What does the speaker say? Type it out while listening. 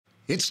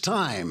It's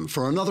time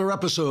for another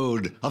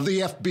episode of the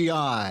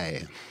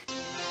FBI.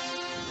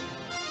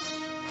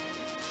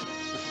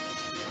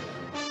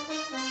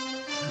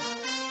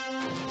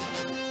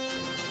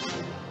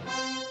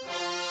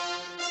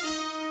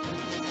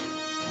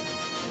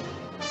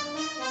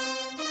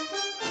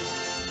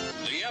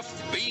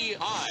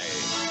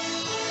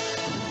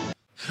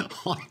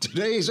 On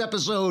today's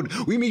episode,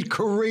 we meet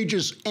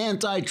courageous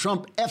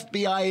anti-Trump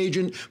FBI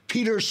agent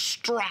Peter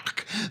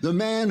Strzok, the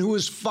man who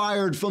was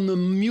fired from the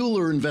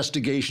Mueller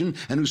investigation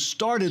and who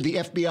started the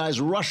FBI's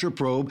Russia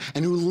probe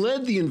and who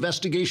led the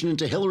investigation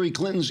into Hillary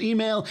Clinton's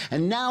email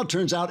and now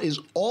turns out is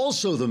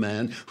also the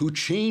man who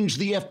changed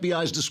the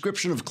FBI's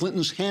description of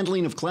Clinton's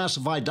handling of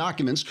classified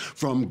documents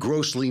from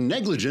grossly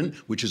negligent,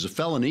 which is a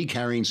felony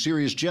carrying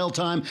serious jail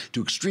time,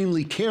 to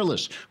extremely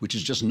careless, which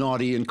is just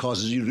naughty and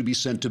causes you to be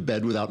sent to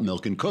bed without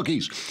milk and cookies.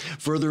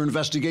 Further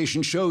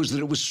investigation shows that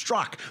it was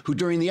Strzok who,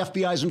 during the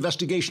FBI's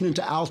investigation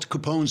into Al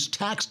Capone's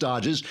tax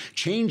dodges,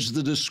 changed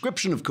the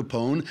description of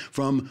Capone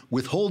from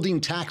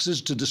withholding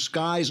taxes to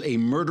disguise a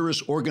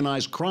murderous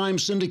organized crime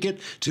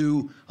syndicate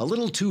to a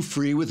little too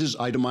free with his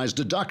itemized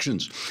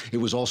deductions. It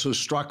was also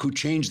Strzok who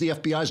changed the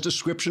FBI's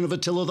description of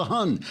Attila the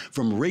Hun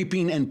from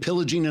raping and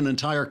pillaging an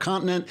entire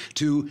continent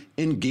to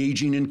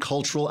engaging in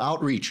cultural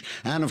outreach.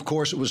 And of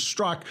course, it was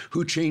Strzok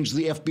who changed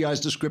the FBI's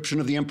description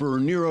of the Emperor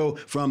Nero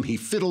from he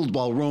fiddled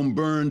while Rome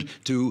burned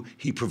to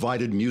he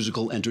provided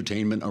musical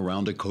entertainment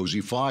around a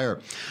cozy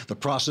fire. The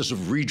process of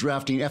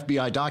redrafting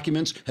FBI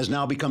documents has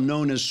now become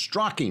known as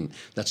Strocking.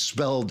 That's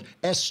spelled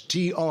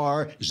S-T-R-Z-O-K.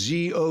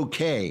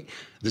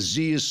 The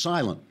Z is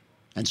silent,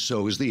 and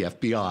so is the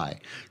FBI.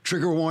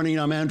 Trigger warning,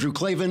 I'm Andrew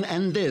Klavan,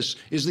 and this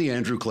is The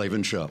Andrew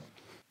Klavan Show.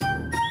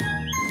 I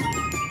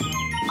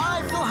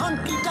feel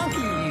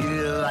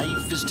hunky-dunky,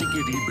 life is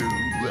tickety-boo.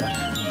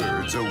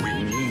 Birds are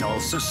winging,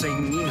 also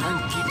singing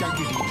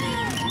hunky-dunky-doo.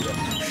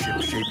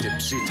 Ship-shaped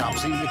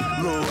ipsy-topsy,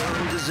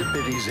 roaring to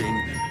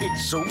zippity-zing.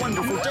 It's a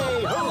wonderful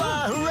day,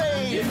 hurrah,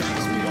 hooray! It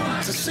makes me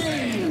want to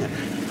sing.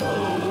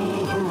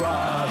 Oh,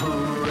 hurrah,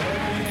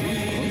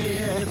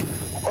 hooray!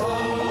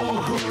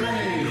 Oh,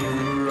 hooray,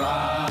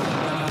 hurrah!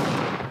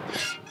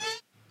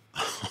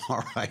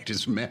 All right,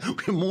 it's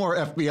more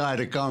FBI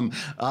to come.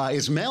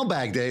 It's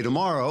mailbag day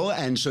tomorrow,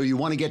 and so you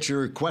want to get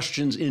your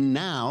questions in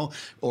now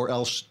or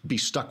else be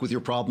stuck with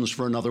your problems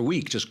for another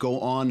week. Just go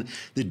on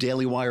the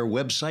Daily Wire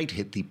website,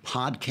 hit the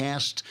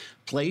podcast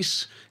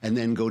place, and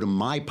then go to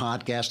my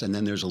podcast, and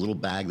then there's a little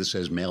bag that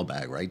says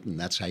mailbag, right? And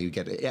that's how you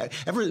get it.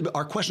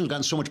 Our questions have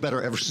gotten so much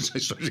better ever since I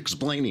started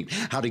explaining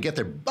how to get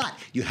there. But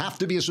you have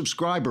to be a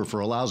subscriber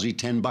for a lousy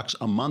 $10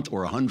 a month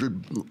or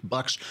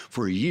 $100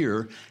 for a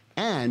year.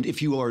 And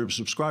if you are a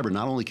subscriber,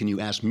 not only can you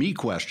ask me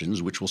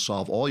questions, which will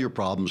solve all your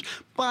problems,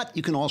 but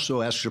you can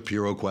also ask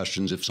Shapiro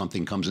questions if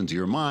something comes into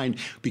your mind,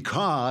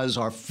 because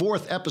our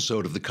fourth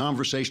episode of The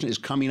Conversation is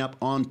coming up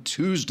on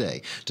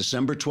Tuesday,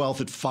 December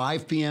 12th at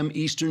 5 p.m.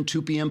 Eastern,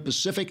 2 p.m.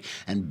 Pacific,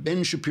 and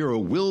Ben Shapiro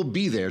will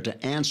be there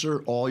to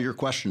answer all your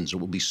questions. It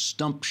will be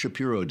Stump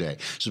Shapiro Day.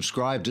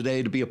 Subscribe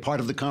today to be a part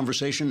of the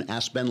conversation.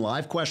 Ask Ben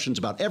live questions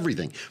about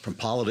everything from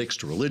politics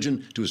to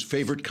religion to his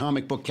favorite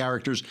comic book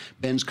characters.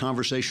 Ben's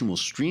conversation will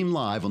stream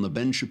live on the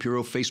Ben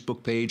Shapiro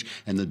Facebook page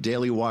and the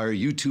Daily Wire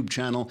YouTube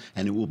channel,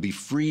 and it will be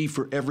free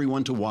for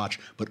everyone to watch,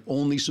 but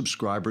only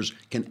subscribers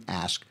can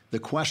ask the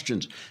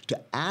questions. To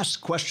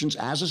ask questions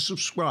as a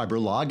subscriber,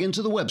 log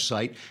into the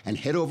website and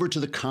head over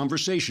to the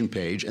conversation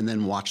page and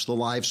then watch the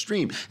live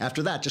stream.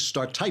 After that, just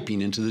start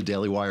typing into the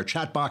Daily Wire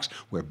chat box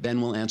where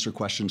Ben will answer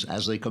questions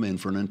as they come in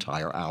for an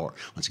entire hour.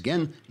 Once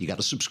again, you got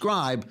to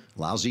subscribe,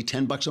 lousy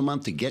 $10 a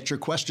month to get your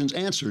questions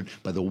answered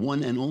by the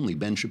one and only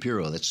Ben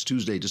Shapiro. That's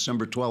Tuesday,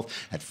 December 12th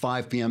at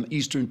 5 p.m.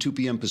 Eastern, 2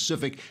 p.m.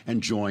 Pacific,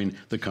 and join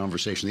the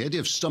conversation. The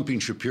idea of stumping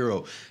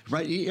Shapiro,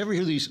 right? You ever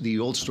hear the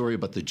old story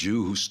about the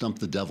Jew who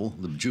stumped the devil?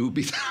 The Jew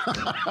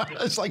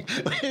it's like,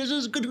 is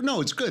this good?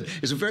 No, it's good.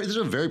 This is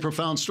a very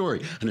profound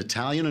story. An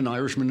Italian, an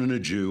Irishman, and a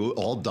Jew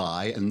all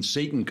die, and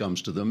Satan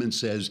comes to them and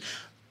says,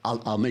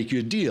 I'll make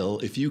you a deal.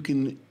 If you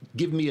can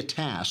give me a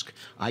task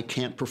I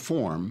can't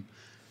perform,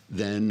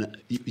 then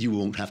you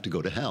won't have to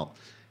go to hell.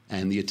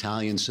 And the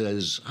Italian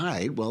says, all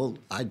right, well,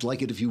 I'd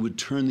like it if you would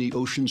turn the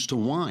oceans to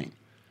wine.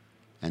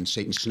 And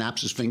Satan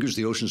snaps his fingers,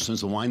 the ocean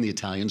turns to wine, the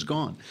Italian's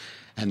gone.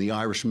 And the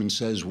Irishman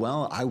says,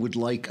 well, I would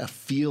like a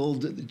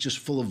field just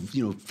full of,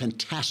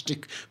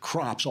 fantastic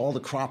crops, all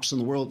the crops in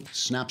the world.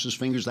 Snaps his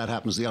fingers, that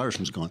happens, the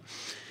Irishman's gone.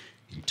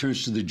 He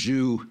turns to the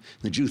Jew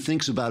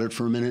thinks about it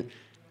for a minute,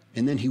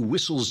 and then he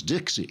whistles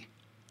Dixie.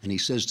 And he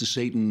says to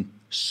Satan,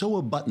 sew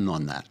a button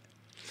on that.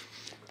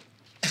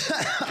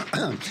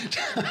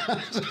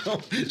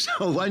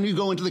 So when you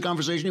go into the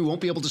conversation, you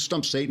won't be able to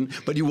stump Satan,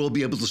 but you will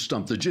be able to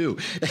stump the Jew.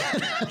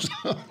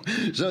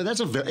 so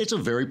it's a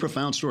very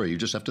profound story. You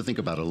just have to think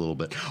about it a little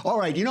bit. All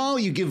right,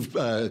 you give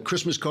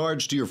Christmas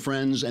cards to your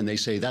friends and they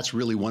say, that's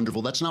really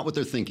wonderful. That's not what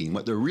they're thinking.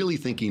 What they're really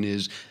thinking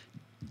is,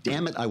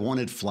 damn it, I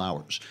wanted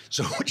flowers.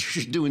 So what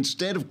you should do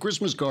instead of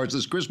Christmas cards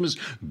this Christmas,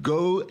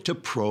 go to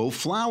Pro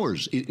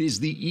Flowers. It is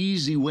the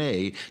easy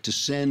way to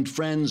send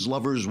friends,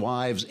 lovers,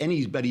 wives,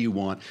 anybody you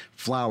want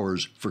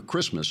flowers for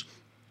Christmas.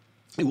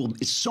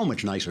 It's so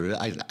much nicer.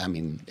 I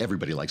mean,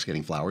 everybody likes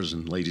getting flowers,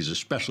 and ladies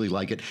especially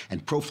like it.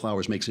 And Pro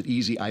Flowers makes it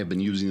easy. I have been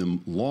using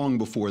them long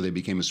before they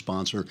became a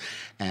sponsor,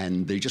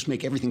 and they just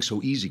make everything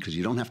so easy because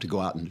you don't have to go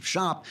out and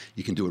shop.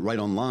 You can do it right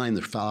online.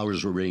 The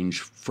flowers arrange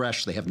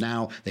fresh. They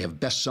have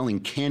best-selling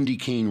candy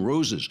cane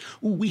roses.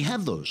 Ooh, we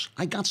have those.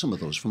 I got some of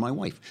those for my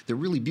wife. They're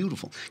really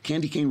beautiful.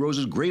 Candy cane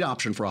roses, great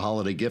option for a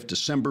holiday gift,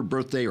 December,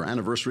 birthday, or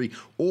anniversary.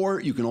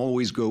 Or you can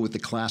always go with the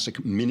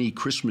classic mini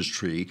Christmas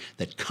tree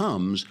that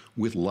comes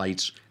with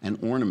lights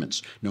and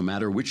ornaments. No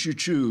matter which you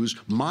choose,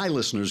 my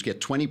listeners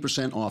get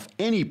 20% off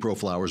any Pro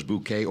Flowers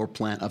bouquet or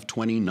plant of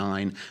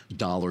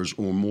 $29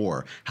 or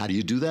more. How do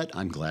you do that?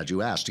 I'm glad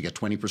you asked. To get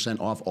 20%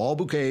 off all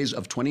bouquets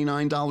of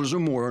 $29 or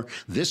more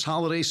this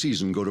holiday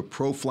season, go to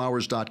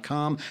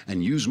proflowers.com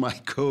and use my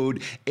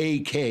code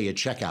AK at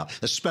checkout.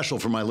 That's special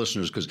for my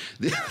listeners because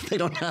they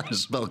don't know how to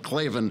spell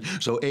Clavin.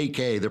 So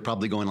AK, they're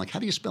probably going like, how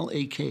do you spell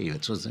AK?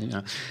 That's what,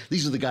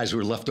 these are the guys who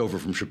are left over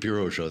from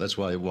Shapiro's show. That's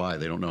why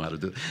they don't know how to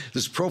do it.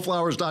 This is proflowers.com.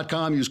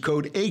 Use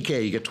code AK.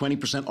 You get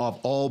 20% off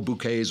all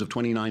bouquets of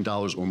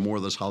 $29 or more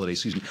this holiday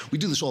season. We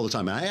do this all the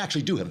time. And I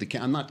actually do have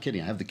I'm not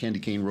kidding. I have the candy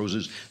cane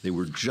roses. They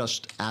were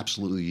just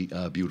absolutely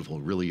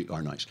beautiful. Really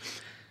are nice.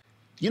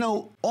 You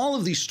know, all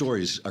of these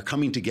stories are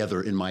coming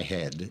together in my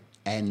head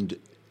and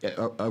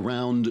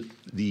around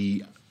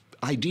the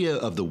idea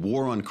of the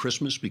war on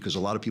Christmas, because a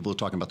lot of people are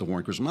talking about the war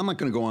on Christmas. I'm not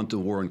going to go on to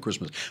the war on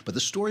Christmas, but the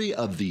story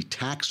of the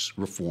tax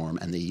reform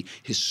and the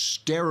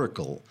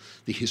hysterical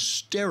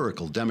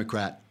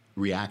Democrat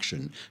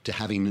reaction to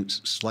having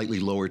slightly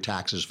lower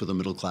taxes for the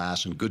middle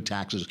class and good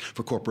taxes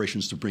for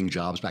corporations to bring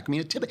jobs back. I mean,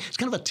 it's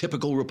kind of a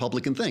typical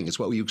Republican thing. It's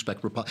what we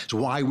expect. It's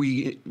why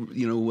we,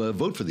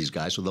 vote for these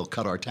guys, so they'll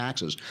cut our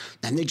taxes.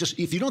 And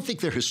if you don't think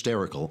they're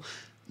hysterical,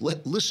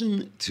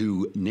 listen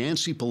to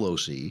Nancy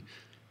Pelosi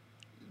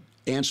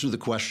answer the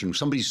question.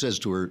 Somebody says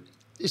to her,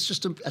 it's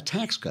just a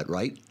tax cut,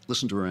 right?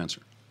 Listen to her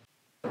answer.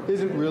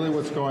 Isn't really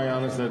what's going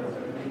on is that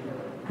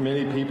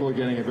many people are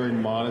getting a very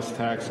modest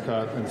tax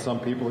cut and some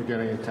people are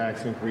getting a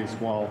tax increase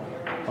while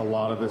a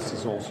lot of this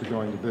is also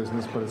going to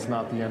business, but it's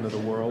not the end of the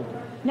world?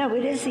 No,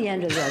 it is the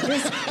end of the world.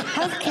 This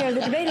healthcare,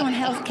 the debate on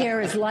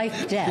healthcare is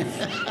life,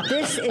 death.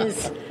 This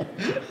is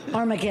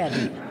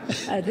Armageddon.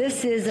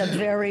 This is a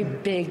very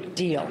big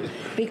deal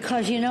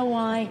because you know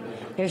why?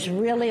 There's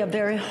really a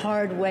very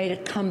hard way to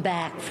come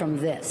back from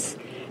this.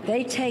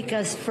 They take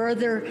us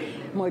further,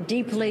 more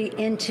deeply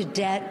into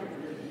debt.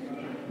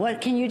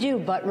 What can you do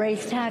but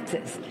raise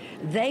taxes?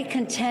 They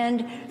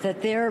contend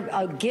that their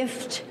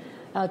gift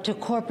to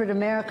corporate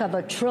America of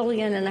 $1.5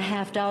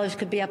 trillion,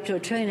 could be up to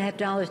 $1.5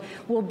 trillion,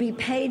 will be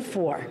paid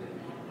for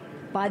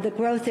by the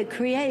growth it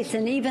creates.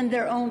 And even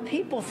their own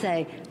people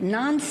say,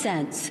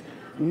 nonsense,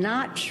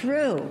 not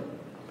true.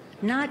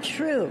 Not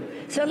true.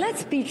 So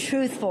let's be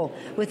truthful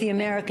with the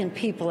American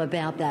people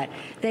about that.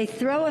 They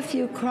throw a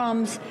few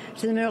crumbs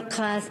to the middle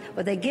class,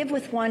 but they give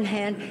with one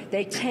hand,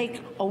 they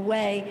take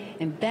away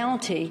in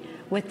bounty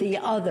with the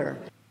other.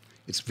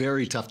 It's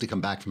very tough to come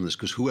back from this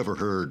because whoever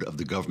heard of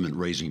the government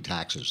raising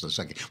taxes?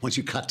 Once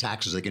you cut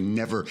taxes, they can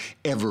never,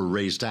 ever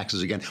raise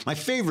taxes again. My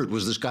favorite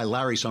was this guy,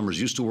 Larry Summers,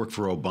 used to work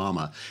for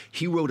Obama.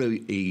 He wrote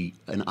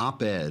an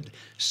op-ed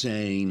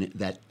saying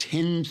that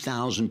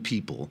 10,000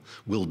 people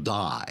will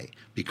die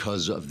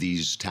because of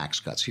these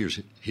tax cuts. Here's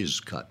his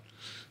cut.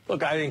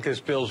 Look, I think this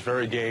bill's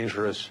very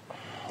dangerous.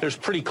 There's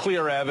pretty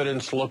clear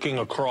evidence looking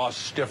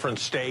across different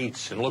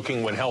states and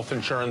looking when health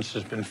insurance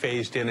has been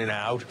phased in and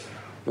out.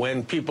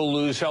 When people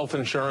lose health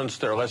insurance,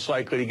 they're less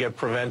likely to get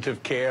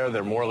preventive care,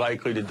 they're more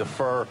likely to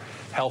defer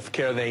health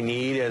care they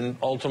need, and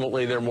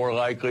ultimately they're more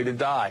likely to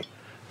die.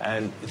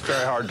 And it's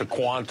very hard to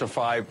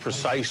quantify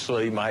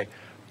precisely. My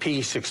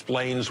piece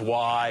explains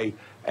why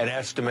an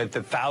estimate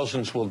that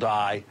thousands will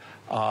die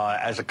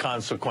as a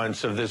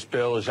consequence of this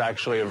bill is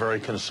actually a very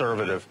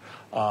conservative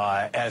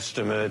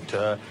estimate,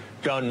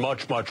 done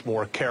much, much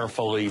more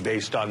carefully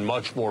based on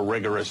much more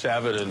rigorous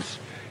evidence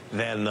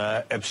than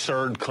the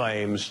absurd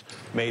claims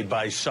made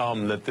by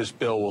some that this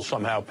bill will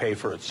somehow pay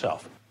for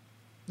itself.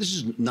 This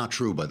is not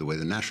true, by the way.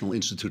 The National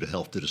Institute of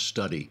Health did a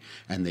study,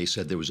 and they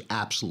said there was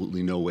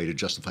absolutely no way to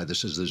justify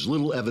this. There's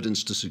little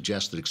evidence to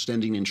suggest that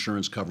extending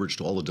insurance coverage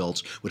to all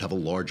adults would have a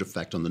large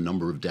effect on the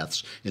number of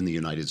deaths in the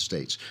United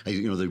States.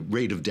 The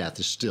rate of death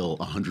is still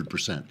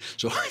 100%.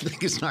 So I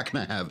think it's not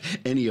going to have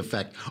any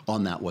effect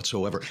on that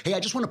whatsoever. Hey,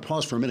 I just want to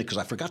pause for a minute because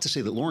I forgot to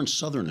say that Lauren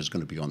Southern is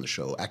going to be on the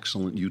show.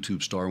 Excellent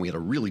YouTube star, and we had a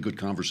really good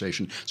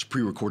conversation. It's a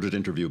pre-recorded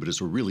interview, but it's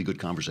a really good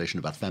conversation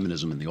about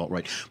feminism and the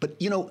alt-right. But,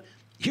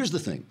 here's the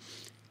thing.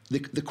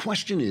 The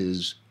question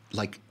is,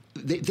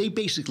 they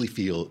basically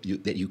feel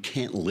that you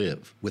can't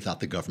live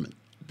without the government.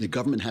 The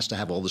government has to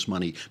have all this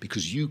money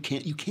because you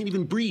can't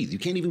even breathe. You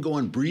can't even go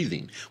on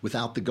breathing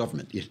without the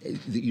government.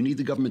 You need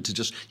the government to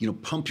just,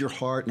 pump your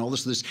heart and all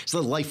this. It's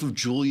the life of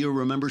Julia,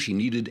 remember? She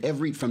needed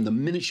from the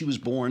minute she was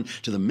born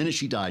to the minute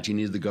she died, she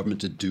needed the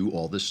government to do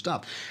all this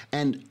stuff.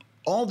 And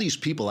all these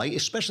people, I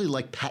especially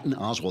like Patton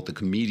Oswalt, the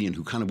comedian,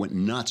 who kind of went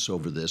nuts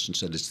over this and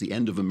said it's the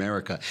end of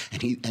America.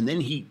 And then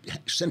he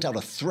sent out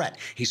a threat.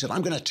 He said,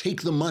 I'm going to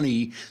take the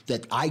money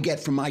that I get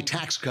from my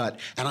tax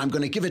cut and I'm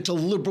going to give it to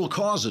liberal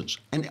causes.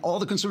 And all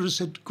the conservatives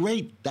said,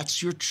 great,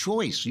 that's your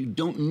choice. You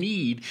don't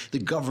need the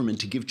government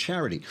to give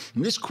charity.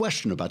 And this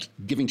question about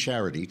giving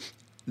charity,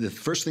 the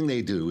first thing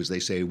they do is they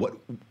say, what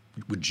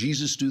would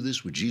Jesus do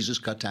this? Would Jesus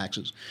cut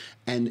taxes?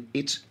 And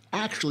it's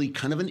actually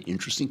kind of an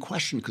interesting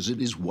question because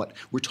it is what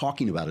we're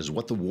talking about, is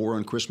what the war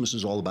on Christmas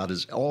is all about,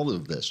 is all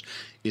of this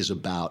is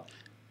about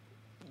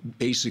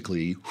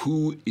basically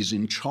who is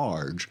in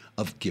charge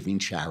of giving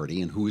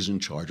charity and who is in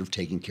charge of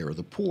taking care of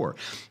the poor.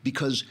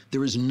 Because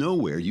there is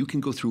nowhere, you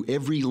can go through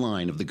every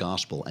line of the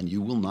gospel and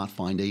you will not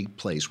find a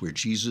place where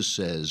Jesus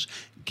says,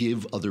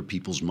 give other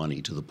people's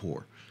money to the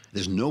poor.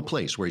 There's no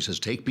place where he says,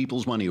 take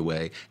people's money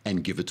away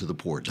and give it to the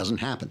poor. It doesn't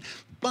happen.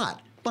 But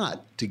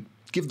to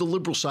give the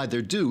liberal side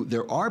their due,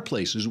 there are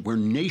places where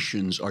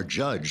nations are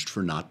judged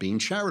for not being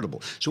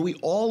charitable. So we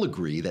all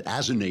agree that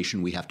as a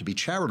nation, we have to be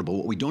charitable.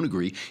 What we don't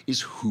agree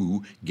is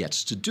who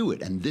gets to do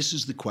it. And this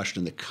is the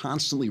question that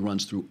constantly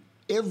runs through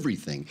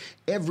everything,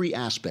 every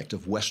aspect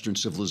of Western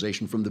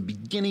civilization from the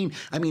beginning.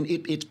 I mean,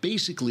 it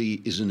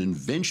basically is an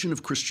invention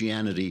of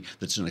Christianity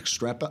that's an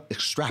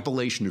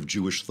extrapolation of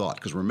Jewish thought.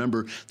 Because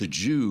remember, the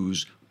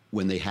Jews,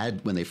 when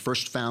they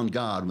first found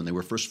God, when they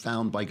were first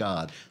found by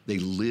God, they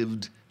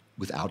lived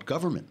without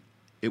government.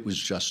 It was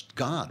just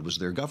God was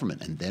their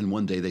government. And then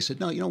one day they said,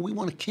 no, we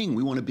want a king.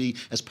 We want to be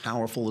as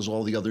powerful as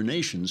all the other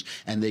nations.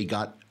 And they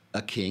got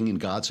a king, and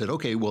God said,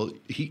 okay, well,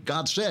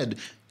 God said,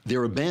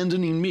 they're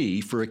abandoning me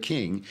for a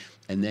king.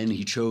 And then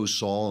he chose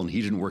Saul, and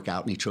he didn't work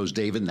out, and he chose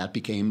David, and that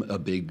became a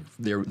big,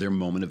 their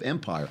moment of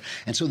empire.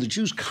 And so the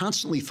Jews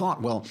constantly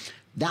thought, well,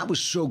 that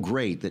was so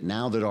great that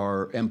now that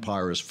our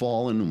empire has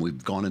fallen and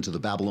we've gone into the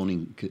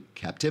Babylonian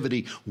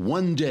captivity,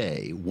 one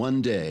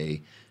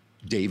day,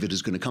 David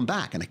is going to come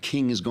back and a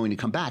king is going to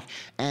come back.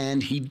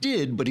 And he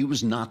did, but he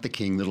was not the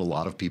king that a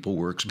lot of people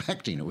were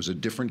expecting. It was a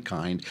different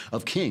kind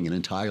of king, an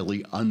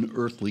entirely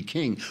unearthly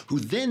king, who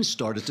then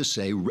started to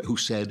say, who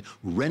said,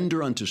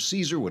 render unto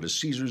Caesar what is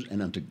Caesar's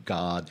and unto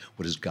God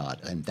what is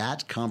God. And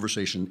that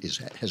conversation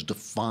has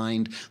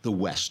defined the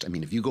West. I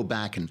mean, if you go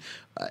back and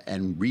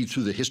read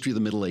through the history of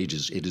the Middle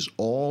Ages, it is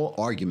all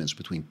arguments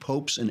between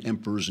popes and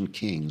emperors and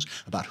kings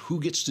about who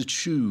gets to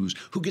choose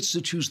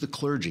the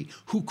clergy,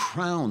 who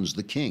crowns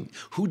the king,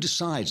 who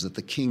decides that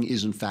the king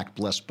is in fact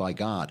blessed by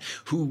God,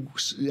 who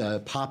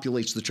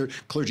populates the church,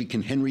 clergy.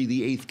 Can Henry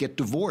VIII get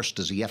divorced?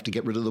 Does he have to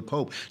get rid of the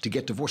pope to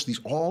get divorced?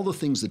 These all the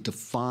things that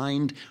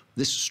defined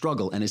this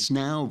struggle. And it's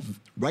now,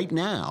 right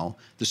now,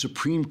 the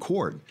Supreme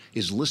Court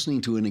is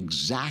listening to an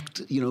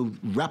exact,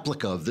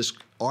 replica of this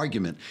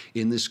argument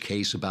in this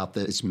case about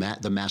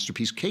the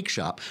Masterpiece Cake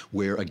Shop,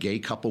 where a gay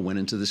couple went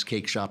into this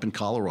cake shop in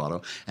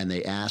Colorado and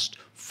they asked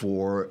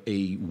for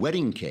a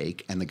wedding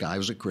cake, and the guy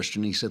was a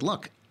Christian. He said,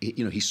 look,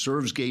 he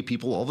serves gay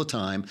people all the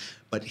time,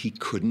 but he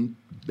couldn't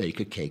bake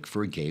a cake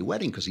for a gay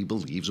wedding because he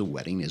believes a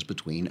wedding is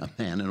between a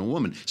man and a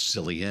woman.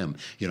 Silly him.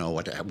 I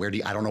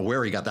don't know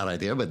where he got that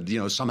idea, but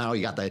somehow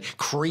he got that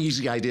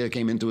crazy idea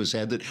came into his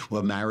head that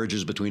marriage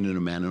is between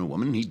a man and a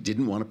woman. And he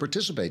didn't want to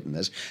participate in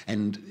this.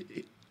 And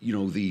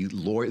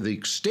the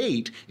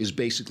state is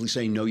basically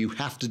saying, no, you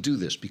have to do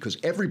this because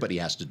everybody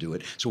has to do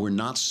it. So we're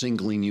not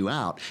singling you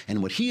out.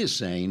 And what he is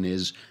saying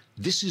is,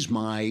 this is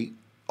my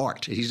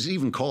art. He's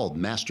even called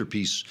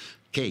Masterpiece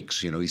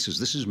Cakes. He says,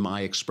 this is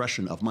my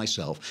expression of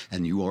myself,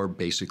 and you are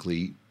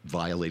basically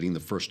violating the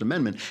First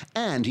Amendment.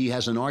 And he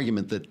has an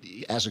argument that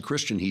as a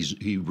Christian,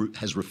 he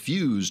has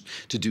refused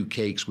to do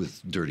cakes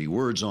with dirty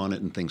words on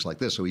it and things like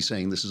this. So he's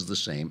saying this is the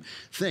same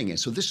thing. And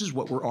so this is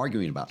what we're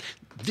arguing about.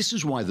 This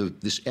is why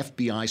this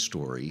FBI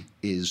story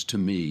is, to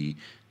me,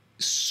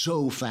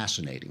 so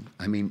fascinating.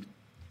 I mean,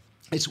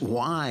 it's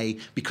why,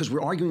 because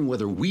we're arguing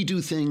whether we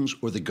do things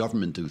or the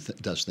government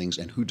does things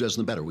and who does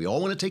them better. We all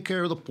want to take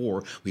care of the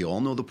poor. We all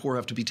know the poor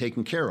have to be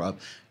taken care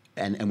of.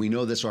 And we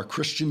know that's our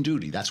Christian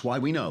duty. That's why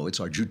we know it's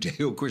our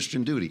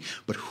Judeo-Christian duty.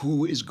 But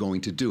who is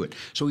going to do it?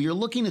 So you're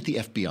looking at the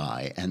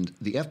FBI, and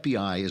the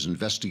FBI is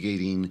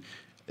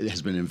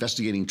has been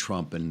investigating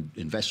Trump and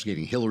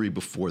investigating Hillary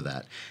before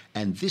that.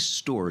 And this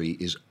story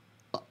is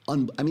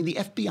the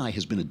FBI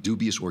has been a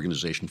dubious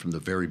organization from the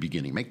very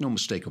beginning. Make no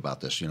mistake about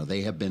this.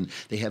 They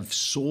have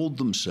sold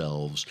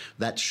themselves.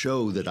 That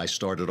show that I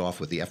started off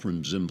with, the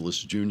Ephraim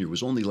Zimbalist Jr.,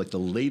 was only like the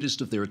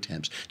latest of their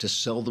attempts to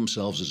sell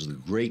themselves as the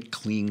great,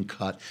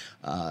 clean-cut,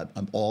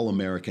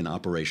 all-American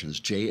operations.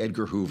 J.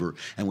 Edgar Hoover.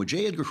 And what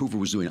J. Edgar Hoover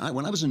was doing,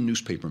 when I was a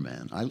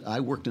newspaperman, I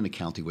worked in a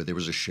county where there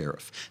was a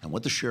sheriff. And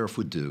what the sheriff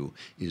would do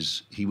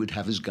is he would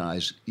have his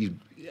guys,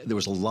 there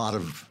was a lot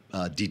of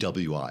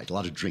DWI, a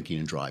lot of drinking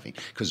and driving,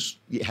 because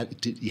you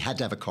you had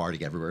to have a car to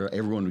get everywhere.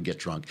 Everyone would get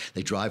drunk.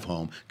 They drive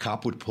home.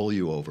 Cop would pull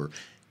you over.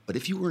 But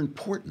if you were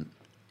important,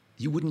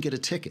 you wouldn't get a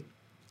ticket.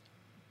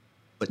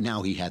 But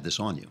now he had this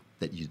on you,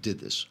 that you did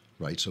this,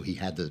 right? So he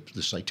had the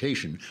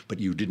citation, but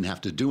you didn't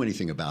have to do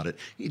anything about it.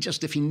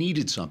 If he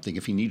needed something,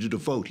 if he needed a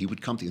vote, he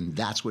would come to you. And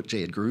that's what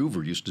J. Edgar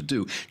Hoover used to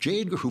do.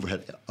 J. Edgar Hoover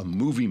had a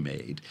movie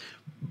made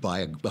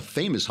by a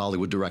famous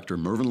Hollywood director,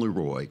 Mervyn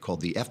LeRoy,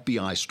 called The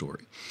FBI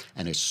Story.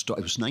 And it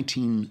was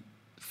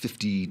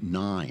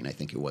 1959, I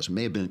think it was. It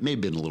may have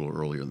been a little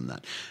earlier than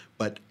that.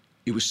 But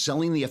it was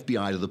selling the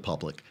FBI to the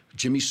public.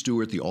 Jimmy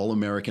Stewart, the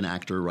all-American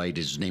actor, right?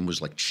 His name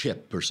was like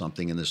Chip or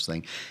something in this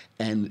thing.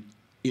 And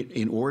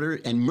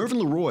Mervyn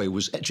LeRoy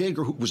was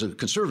a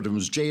conservative,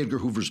 was J. Edgar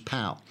Hoover's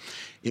pal.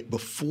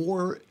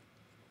 Before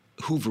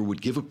Hoover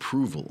would give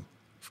approval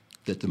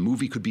that the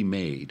movie could be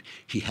made,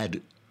 he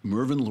had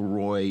Mervyn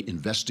LeRoy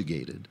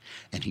investigated,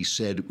 and he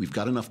said, we've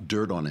got enough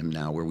dirt on him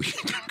now where we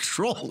can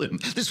control him.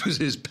 This was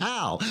his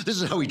pal.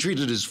 This is how he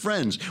treated his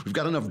friends. We've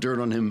got enough dirt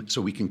on him so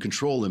we can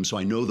control him, so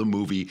I know the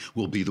movie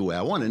will be the way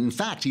I want it. And in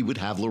fact, he would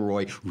have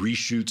LeRoy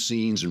reshoot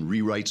scenes and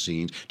rewrite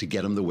scenes to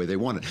get them the way they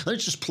wanted.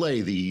 Let's just play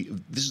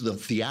this is the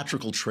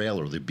theatrical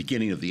trailer, the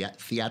beginning of the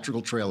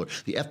theatrical trailer.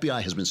 The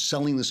FBI has been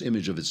selling this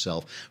image of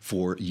itself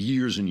for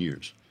years and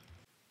years.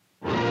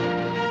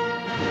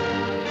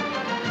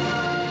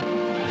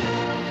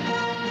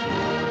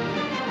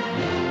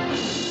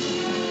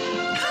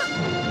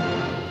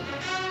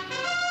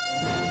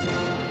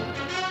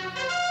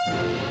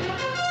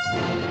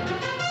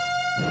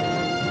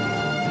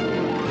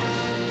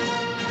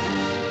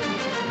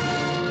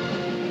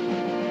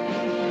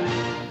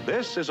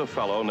 This is a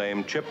fellow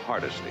named Chip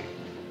Hardesty.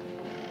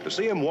 To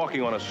see him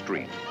walking on a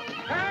street,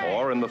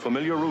 or in the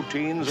familiar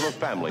routines of a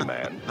family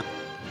man,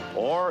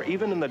 or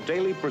even in the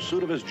daily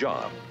pursuit of his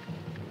job,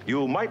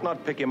 you might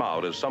not pick him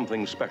out as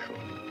something special.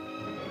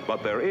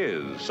 But there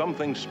is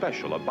something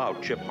special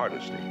about Chip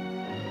Hardesty.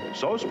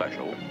 So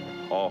special,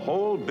 a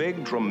whole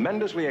big,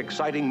 tremendously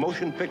exciting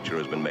motion picture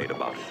has been made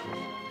about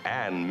it.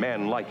 And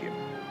men like him.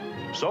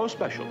 So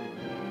special,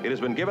 it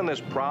has been given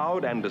this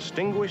proud and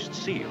distinguished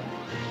seal.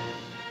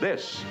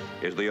 This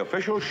is the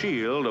official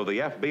shield of the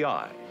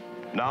FBI.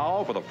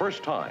 Now, for the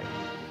first time,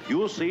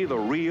 you'll see the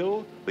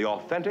real, the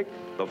authentic,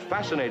 the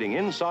fascinating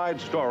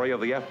inside story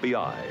of the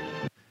FBI.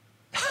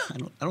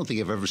 I don't think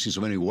I've ever seen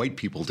so many white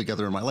people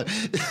together in my life.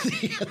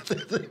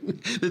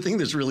 The thing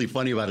that's really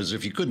funny about it is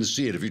if you couldn't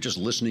see it, if you're just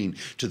listening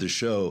to the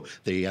show,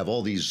 they have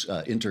all these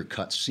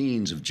intercut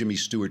scenes of Jimmy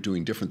Stewart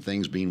doing different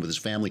things, being with his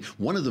family.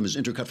 One of them is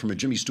intercut from a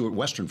Jimmy Stewart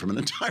Western from an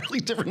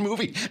entirely different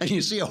movie, and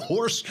you see a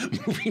horse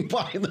moving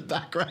by in the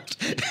background.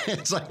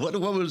 It's like, what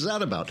was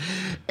that about?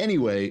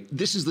 Anyway,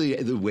 this is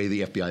the way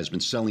the FBI has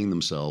been selling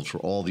themselves for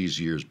all these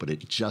years, but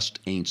it just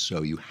ain't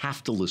so. You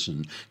have to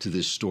listen to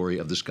this story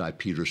of this guy,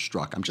 Peter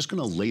Strzok. I'm just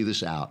going to lay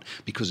this out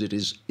because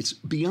it's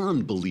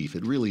beyond belief.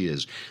 It really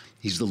is.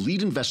 He's the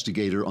lead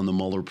investigator on the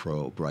Mueller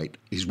probe, right?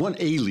 He's a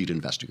lead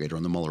investigator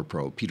on the Mueller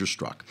probe, Peter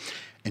Strzok.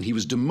 And he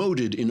was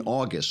demoted in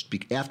August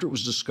after it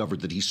was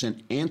discovered that he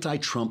sent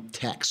anti-Trump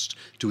text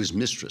to his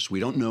mistress. We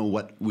don't know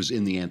what was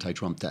in the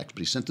anti-Trump text,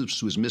 but he sent this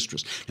to his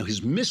mistress. Now,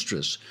 his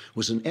mistress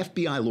was an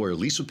FBI lawyer,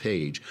 Lisa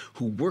Page,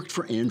 who worked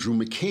for Andrew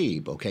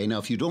McCabe, okay? Now,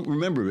 if you don't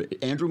remember,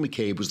 Andrew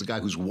McCabe was the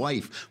guy whose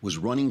wife was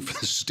running for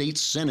the state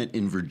Senate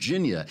in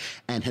Virginia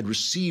and had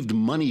received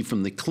money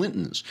from the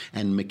Clintons.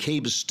 And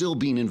McCabe is still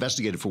being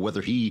investigated for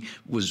whether he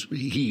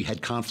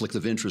had conflict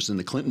of interest in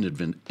the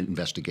Clinton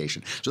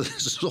investigation. So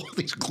this is all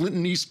these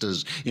Clintonistas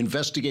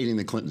investigating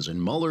the Clintons.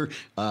 And Mueller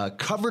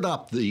covered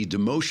up the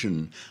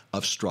demotion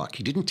of Strzok.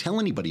 He didn't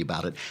tell anybody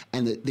about it.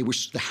 And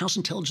the House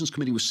Intelligence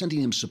Committee was sending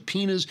him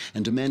subpoenas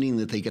and demanding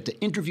that they get to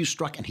interview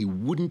Strzok, and he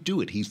wouldn't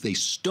do it. They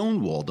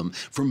stonewalled him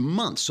for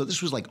months. So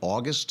this was like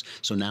August.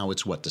 So now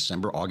it's what,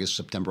 December, August,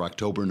 September,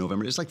 October,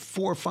 November. It's like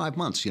 4 or 5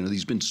 months. You know,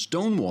 he's been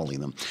stonewalling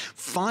them.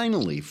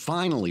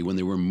 Finally, when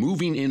they were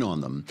moving in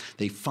on them,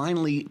 they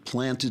finally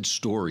planted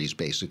stories,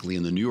 basically,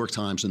 in the New York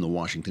Times and the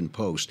Washington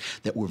Post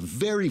that were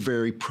very,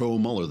 very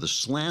pro-Mueller. The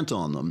slant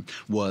on them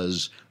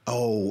was,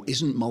 oh,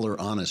 isn't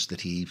Mueller honest that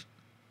he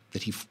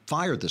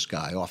fired this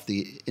guy off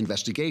the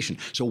investigation?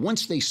 So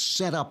once they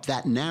set up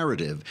that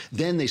narrative,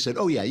 then they said,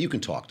 oh, yeah, you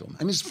can talk to him.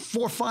 I mean, it's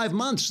 4 or 5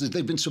 months that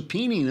they've been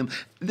subpoenaing him.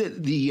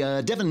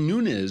 Devin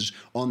Nunes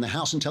on the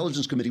House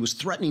Intelligence Committee was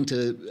threatening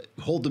to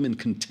hold them in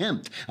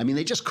contempt. I mean,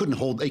 they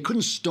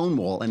couldn't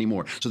stonewall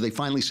anymore. So they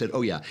finally said,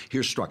 oh, yeah,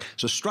 here's Strzok.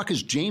 So Strzok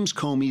is James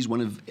Comey's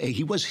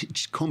he was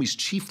Comey's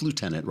chief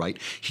lieutenant, right?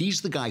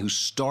 He's the guy who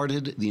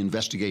started the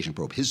investigation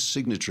probe. His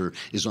signature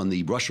is on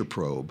the Russia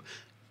probe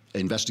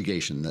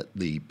investigation, that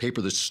the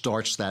paper that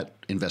starts that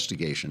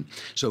investigation.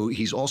 So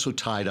he's also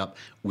tied up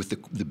with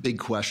the big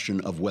question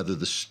of whether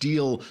the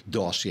Steele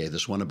dossier,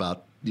 this one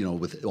about,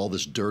 with all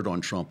this dirt on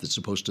Trump that's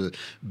supposed to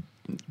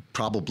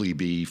probably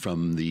be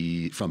from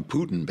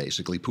Putin,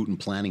 basically, Putin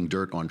planting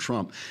dirt on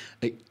Trump.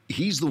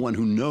 He's the one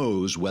who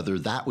knows whether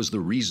that was the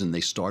reason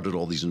they started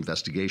all these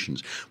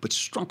investigations. But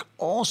Strunk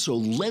also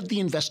led the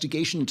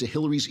investigation into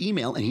Hillary's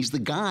email, and he's the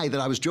guy that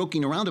I was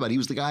joking around about. He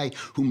was the guy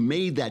who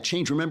made that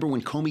change. Remember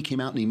when Comey came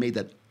out and he made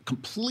that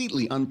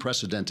completely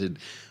unprecedented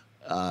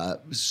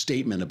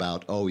statement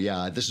about, oh,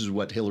 yeah, this is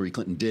what Hillary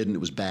Clinton did and it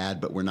was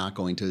bad, but we're not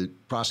going to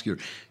prosecute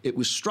her. It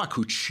was Strzok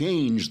who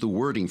changed the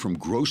wording from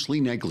grossly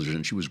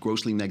negligent, she was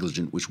grossly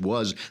negligent, which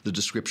was the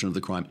description of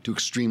the crime, to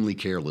extremely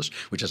careless,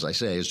 which, as I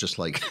say, is just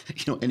like,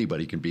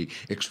 anybody can be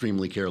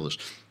extremely careless.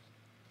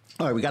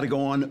 All right, we got to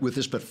go on with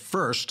this, but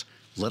first,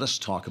 let us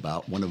talk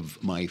about one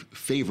of my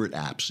favorite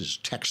apps is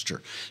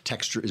Texture.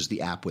 Texture is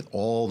the app with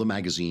all the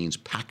magazines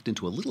packed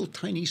into a little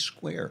tiny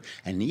square.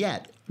 And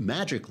yet,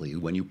 magically,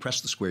 when you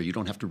press the square, you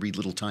don't have to read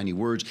little tiny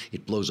words.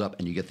 It blows up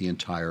and you get the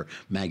entire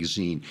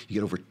magazine. You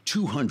get over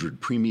 200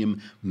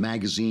 premium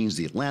magazines,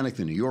 The Atlantic,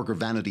 The New Yorker,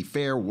 Vanity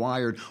Fair,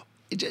 Wired,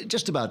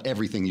 just about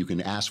everything you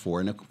can ask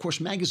for. And of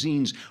course,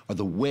 magazines are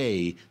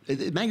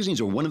magazines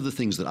are one of the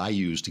things that I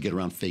use to get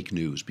around fake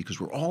news, because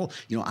we're all,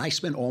 I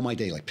spend all my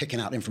day like picking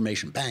out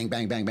information, bang,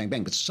 bang, bang, bang,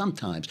 bang. But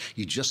sometimes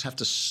you just have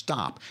to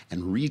stop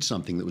and read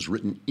something that was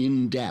written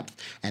in depth.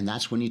 And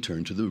that's when you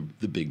turn to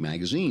the big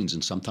magazines.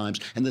 And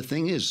the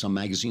thing is, some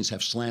magazines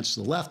have slants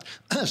to the left,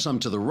 some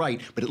to the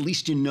right, but at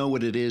least you know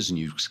what it is and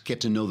you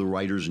get to know the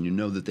writers and you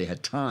know that they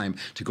had time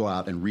to go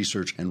out and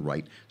research and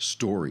write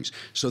stories.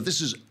 So this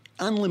is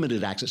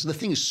unlimited access. The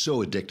thing is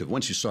so addictive.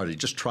 Once you start it,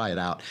 just try it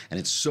out, and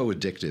it's so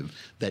addictive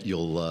that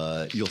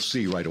you'll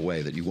see right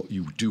away that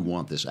you do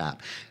want this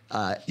app.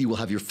 You will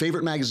have your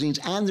favorite magazines,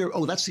 and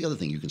that's the other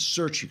thing. You can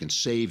search, you can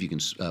save, you can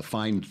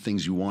find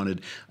things you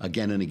wanted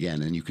again and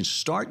again, and you can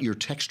start your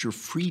Texture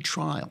free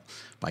trial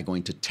by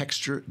going to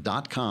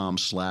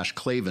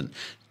texture.com/Klavan.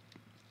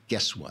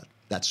 Guess what?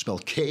 That's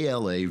spelled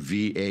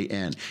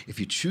Klavan. If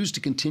you choose to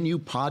continue,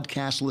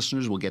 podcast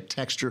listeners will get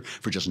Texture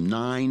for just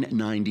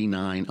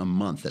 $9.99 a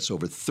month. That's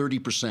over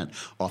 30%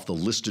 off the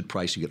listed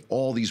price. You get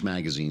all these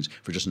magazines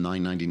for just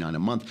 $9.99 a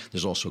month.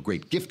 There's also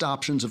great gift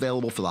options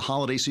available for the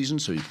holiday season,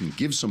 so you can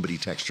give somebody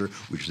Texture,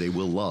 which they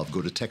will love.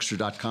 Go to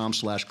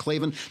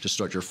texture.com/Klavan to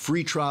start your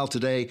free trial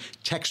today.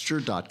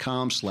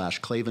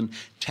 Texture.com/Klavan.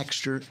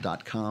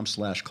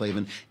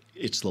 Texture.com/Klavan.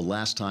 It's the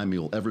last time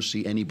you'll ever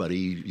see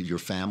anybody, your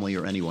family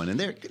or anyone. And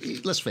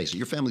let's face it,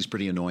 your family's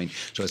pretty annoying.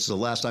 So it's the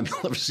last time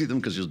you'll ever see them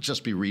because you'll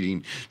just be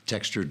reading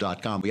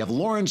Texture.com. We have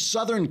Lauren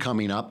Southern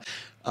coming up,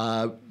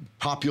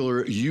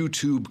 popular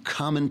YouTube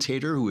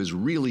commentator who is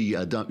really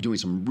doing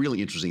some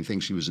really interesting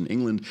things. She was in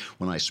England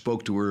when I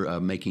spoke to her,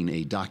 making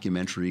a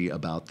documentary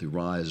about the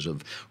rise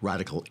of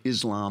radical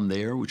Islam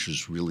there, which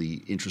is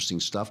really interesting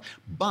stuff.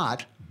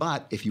 But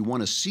if you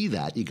want to see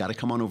that, you got to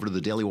come on over to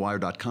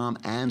thedailywire.com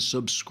and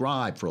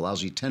subscribe for a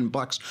lousy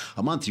 $10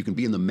 a month. You can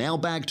be in the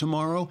mailbag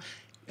tomorrow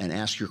and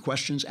ask your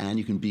questions, and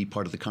you can be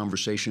part of the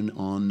conversation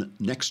on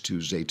next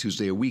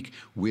Tuesday a week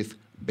with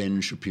Ben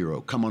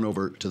Shapiro. Come on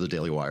over to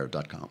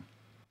thedailywire.com.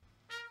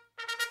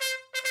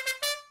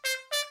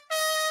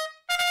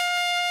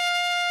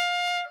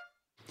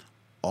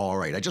 All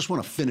right, I just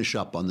want to finish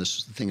up on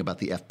this thing about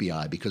the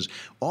FBI, because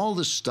all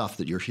this stuff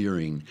that you're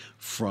hearing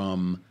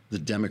from the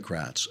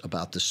Democrats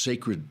about the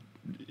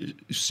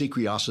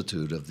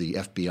sacrositude of the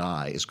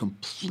FBI is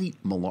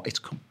complete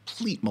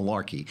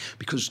malarkey.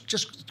 Because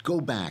just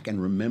go back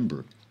and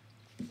remember.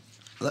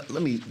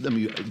 Let me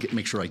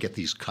make sure I get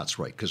these cuts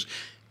right, because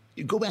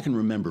go back and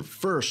remember.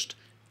 First,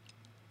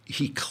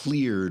 he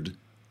cleared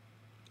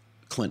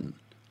Clinton.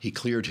 He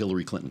cleared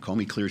Hillary Clinton.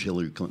 Comey cleared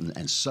Hillary Clinton,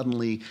 and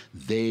suddenly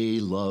they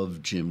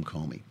love Jim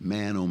Comey.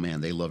 Man, oh man,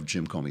 they love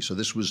Jim Comey. So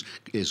this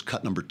is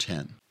cut number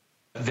 10.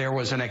 There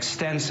was an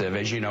extensive,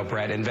 as you know,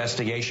 Brett,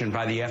 investigation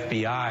by the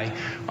FBI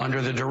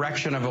under the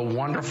direction of a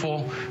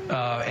wonderful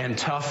and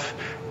tough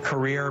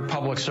career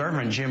public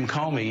servant, Jim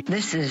Comey.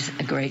 This is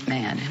a great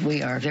man.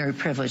 We are very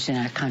privileged in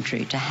our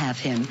country to have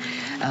him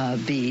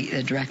be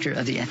the director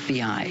of the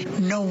FBI.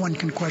 No one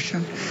can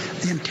question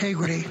the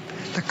integrity,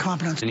 the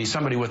competence. And he's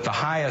somebody with the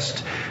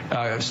highest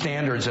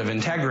standards of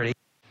integrity.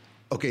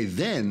 Okay,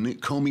 then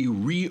Comey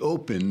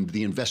reopened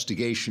the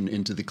investigation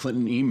into the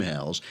Clinton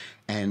emails,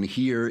 and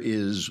here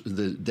is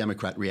the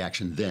Democrat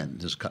reaction then.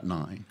 This is cut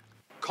 9.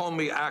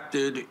 Comey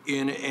acted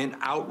in an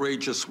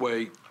outrageous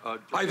way.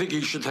 I think he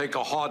should take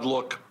a hard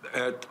look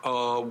at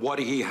what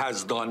he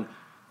has done,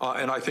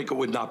 and I think it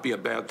would not be a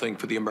bad thing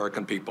for the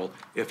American people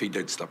if he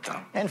did step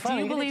down. And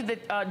finally, do you believe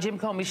that Jim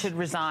Comey should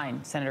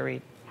resign, Senator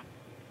Reid?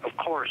 Of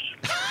course.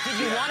 Did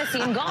you want to see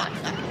him gone?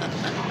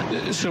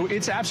 So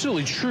it's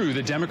absolutely true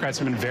that Democrats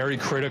have been very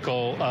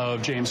critical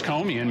of James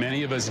Comey, and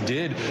many of us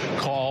did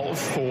call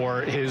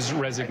for his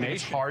resignation.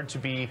 It's hard to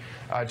be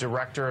a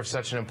director of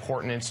such an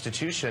important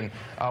institution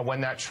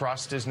when that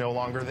trust is no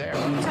longer there.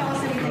 Can you tell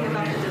us anything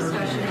about the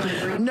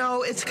discussion?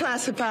 No, it's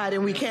classified,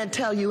 and we can't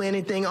tell you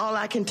anything. All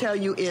I can tell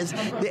you is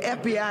the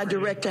FBI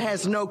director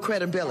has no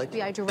credibility.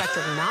 FBI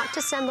director not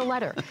to send the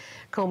letter.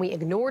 Comey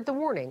ignored the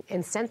warning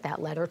and sent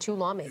that letter to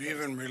lawmakers. You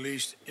even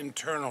released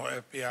internal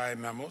FBI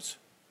memos.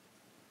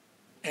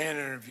 and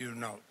interview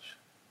notes.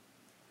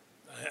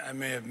 I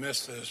may have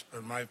missed this,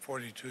 but my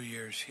 42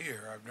 years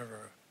here, I've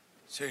never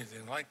seen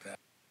anything like that.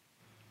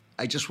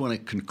 I just want to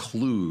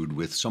conclude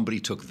with somebody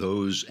took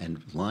those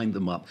and lined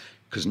them up,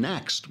 because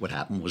next what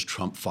happened was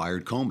Trump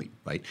fired Comey,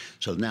 right?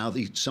 So now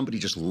somebody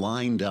just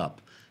lined up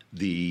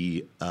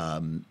the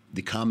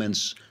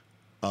comments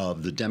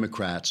of the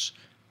Democrats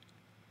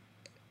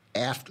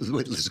after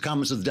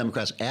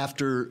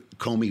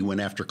Comey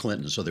went after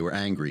Clinton, so they were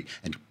angry,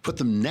 and put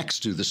them next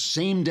to the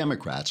same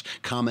Democrats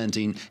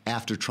commenting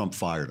after Trump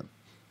fired him.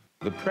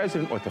 The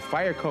president ought to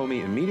fire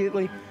Comey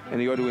immediately, and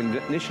he ought to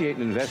initiate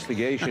an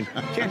investigation.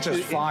 Can't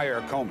just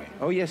fire Comey.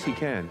 Oh, yes, he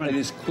can. It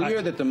is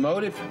clear that the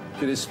motive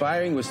for this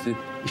firing was to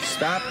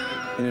stop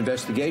an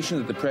investigation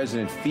that the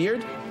president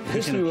feared.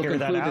 History will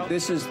conclude that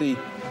this is the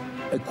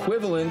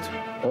equivalent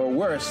or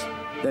worse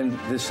than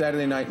the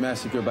Saturday Night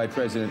Massacre by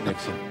President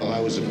Nixon. Well, I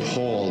was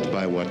appalled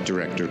by what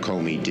Director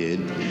Comey did.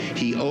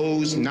 He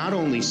owes not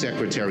only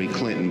Secretary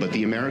Clinton, but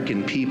the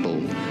American people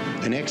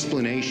an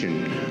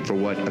explanation for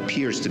what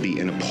appears to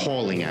be an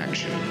appalling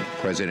action.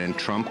 President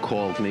Trump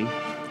called me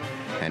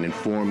and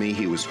informed me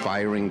he was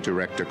firing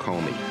Director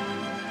Comey.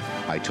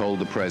 I told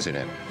the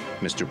president,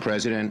 Mr.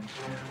 President,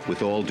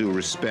 with all due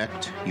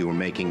respect, you are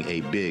making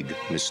a big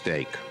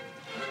mistake.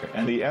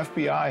 And the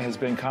FBI has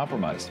been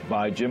compromised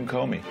by Jim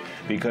Comey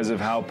because of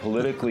how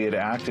politically it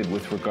acted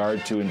with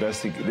regard to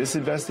this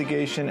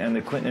investigation and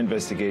the Clinton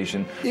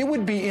investigation. It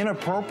would be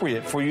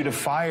inappropriate for you to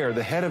fire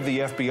the head of the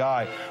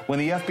FBI when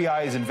the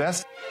FBI is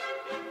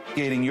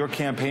investigating your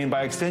campaign,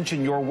 by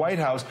extension, your White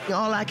House.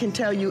 All I can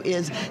tell you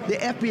is the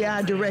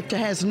FBI director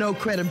has no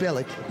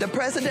credibility. The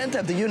President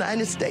of the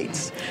United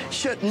States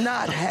should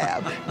not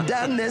have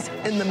done this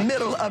in the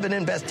middle of an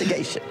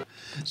investigation.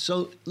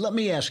 So let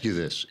me ask you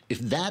this. If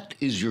that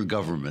is your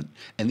government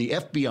and the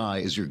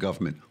FBI is your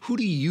government, who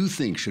do you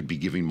think should be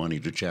giving money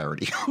to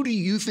charity? Who do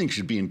you think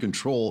should be in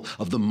control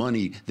of the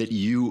money that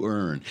you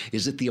earn?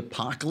 Is it the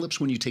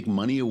apocalypse when you take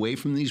money away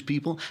from these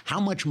people?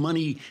 How much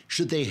money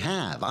should they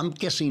have? I'm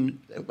guessing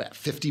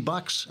 $50,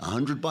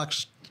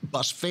 $100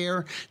 bus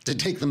fare to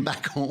take them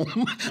back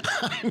home.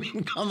 I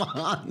mean, come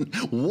on.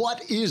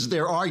 What is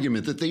their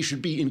argument that they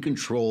should be in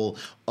control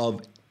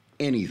of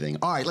anything?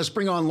 All right, let's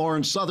bring on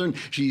Lauren Southern.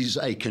 She's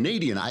a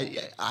Canadian.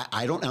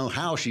 I don't know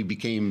how she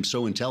became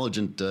so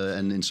intelligent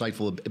and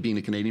insightful at being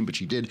a Canadian, but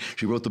she did.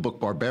 She wrote the book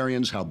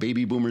Barbarians, How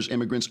Baby Boomers,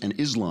 Immigrants, and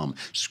Islam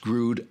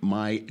Screwed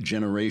My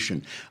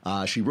Generation.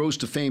 She rose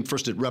to fame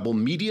first at Rebel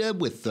Media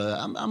with,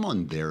 I'm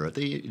on there.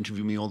 They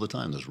interview me all the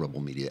time, those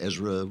Rebel Media.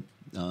 Ezra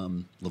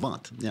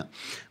Levant, yeah.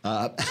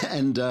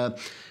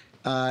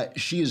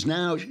 She is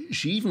now,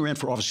 she even ran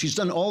for office. She's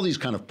done all these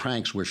kind of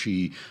pranks where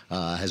she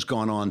has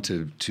gone on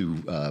to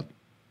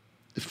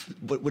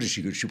what did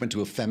she do? She went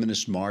to a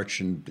feminist march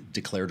and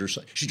declared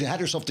herself, she had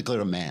herself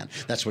declared a man.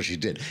 That's what she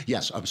did.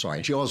 Yes, I'm sorry.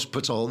 And she always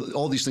puts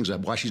all these things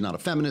up, why she's not a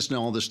feminist and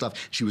all this stuff.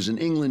 She was in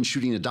England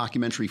shooting a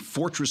documentary,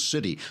 Fortress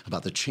City,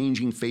 about the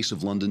changing face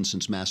of London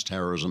since mass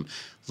terrorism.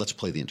 Let's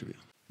play the interview.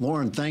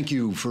 Lauren, thank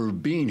you for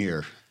being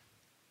here.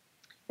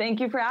 Thank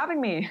you for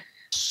having me.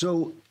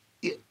 So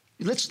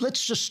let's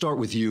just start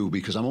with you,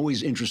 because I'm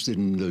always interested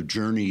in the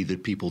journey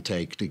that people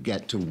take to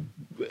get to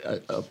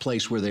a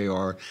place where they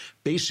are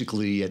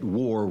basically at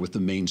war with the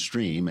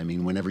mainstream. I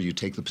mean, whenever you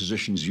take the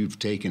positions you've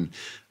taken,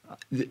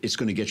 it's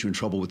going to get you in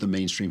trouble with the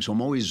mainstream. So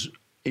I'm always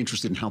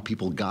interested in how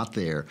people got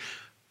there.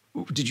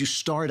 Did you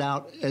start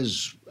out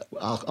as,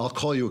 I'll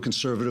call you a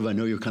conservative. I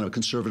know you're kind of a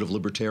conservative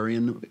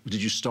libertarian.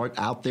 Did you start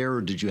out there,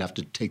 or did you have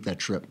to take that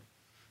trip?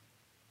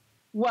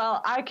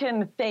 Well, I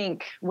can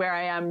thank where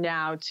I am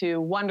now to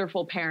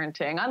wonderful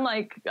parenting.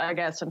 Unlike, I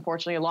guess,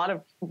 unfortunately, a lot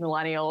of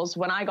millennials,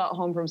 when I got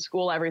home from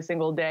school every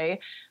single day,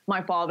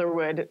 my father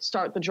would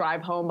start the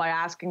drive home by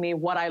asking me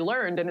what I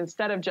learned. And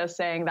instead of just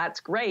saying,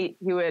 that's great,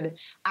 he would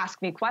ask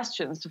me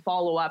questions to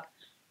follow up.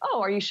 Oh,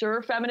 are you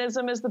sure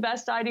feminism is the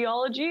best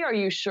ideology? Are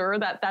you sure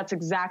that that's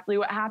exactly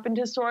what happened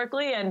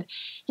historically? And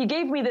he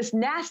gave me this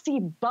nasty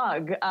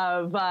bug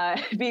of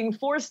being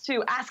forced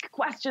to ask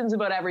questions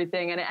about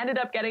everything. And it ended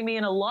up getting me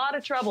in a lot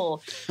of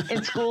trouble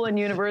in school and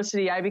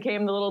university. I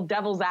became the little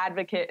devil's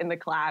advocate in the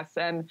class.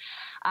 And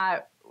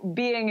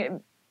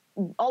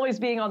always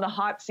being on the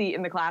hot seat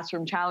in the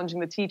classroom, challenging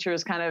the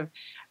teachers, kind of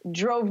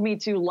drove me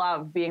to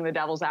love being the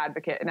devil's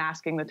advocate and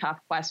asking the tough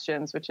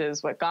questions, which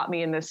is what got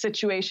me in this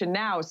situation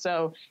now.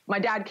 So my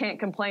dad can't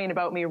complain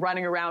about me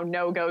running around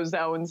no-go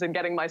zones and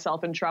getting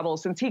myself in trouble,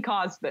 since he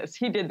caused this.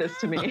 He did this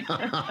to me.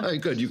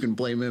 Good, you can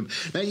blame him.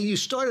 Now, you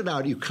started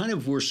out, you kind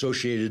of were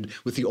associated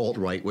with the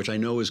alt-right, which I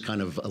know is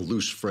kind of a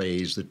loose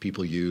phrase that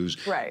people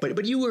use. Right.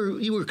 But you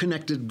were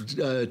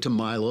connected to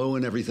Milo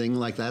and everything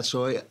like that.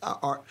 So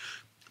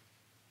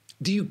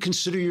do you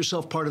consider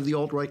yourself part of the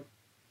alt-right?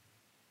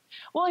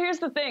 Well, here's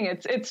the thing.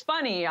 It's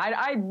funny.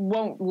 I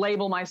won't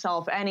label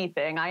myself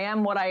anything. I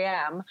am what I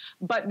am.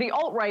 But the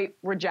alt-right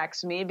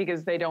rejects me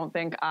because they don't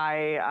think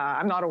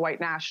I'm not a white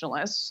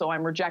nationalist. So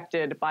I'm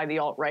rejected by the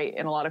alt-right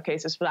in a lot of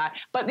cases for that.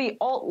 But the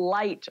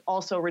alt-light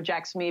also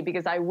rejects me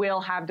because I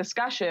will have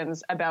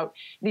discussions about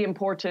the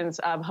importance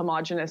of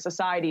homogenous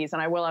societies.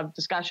 And I will have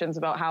discussions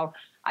about how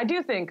I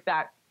do think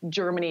that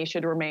Germany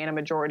should remain a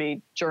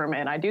majority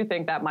German. I do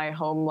think that my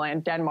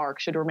homeland, Denmark,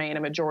 should remain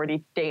a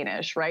majority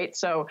Danish, right?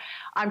 So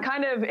I'm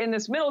kind of in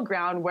this middle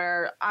ground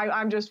where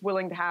I'm just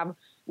willing to have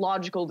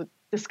logical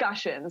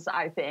discussions,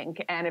 I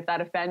think. And if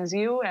that offends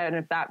you and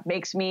if that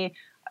makes me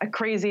a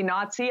crazy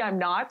Nazi, I'm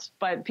not,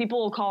 but people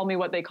will call me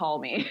what they call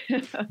me.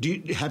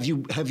 Have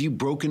you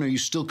broken? Are you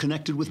still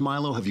connected with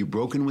Milo? Have you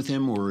broken with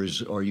him, or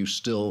do you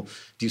still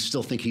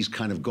think he's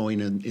kind of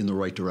going in the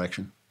right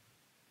direction?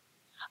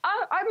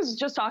 I was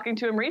just talking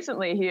to him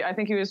recently. I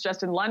think he was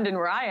just in London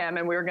where I am,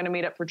 and we were going to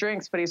meet up for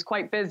drinks, but he's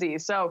quite busy.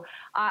 So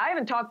I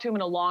haven't talked to him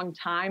in a long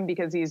time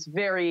because he's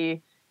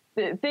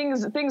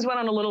things went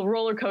on a little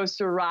roller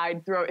coaster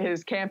ride throughout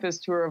his campus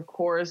tour, of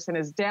course, and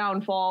his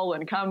downfall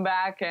and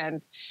comeback.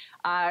 And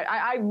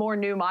I more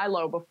knew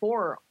Milo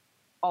before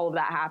all of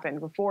that happened,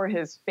 before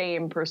his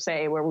fame per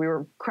se, where we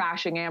were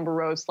crashing Amber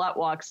Rose slut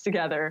walks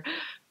together.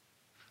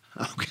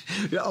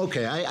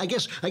 Okay. I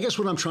guess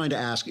what I'm trying to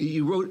ask,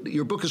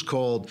 your book is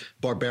called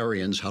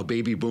Barbarians: How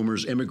Baby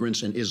Boomers,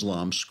 Immigrants, and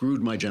Islam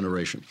Screwed My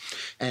Generation.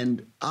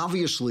 And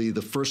obviously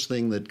the first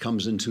thing that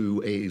comes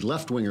into a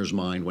left-winger's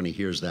mind when he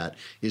hears that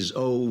is,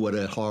 oh, what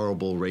a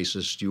horrible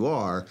racist you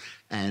are,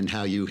 and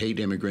how you hate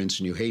immigrants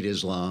and you hate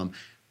Islam.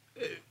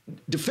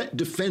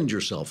 Defend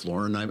yourself,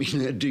 Lauren. I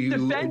mean, do you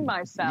defend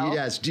myself?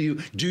 Yes. Do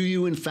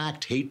you in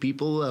fact hate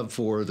people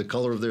for the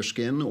color of their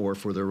skin or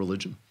for their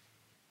religion?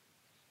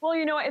 Well,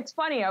 you know, it's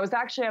funny. I was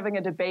actually having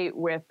a debate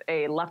with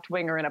a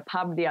left-winger in a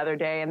pub the other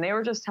day, and they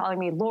were just telling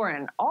me,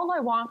 Lauren, all I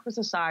want for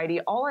society,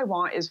 all I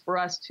want is for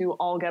us to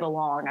all get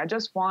along. I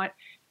just want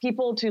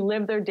people to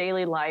live their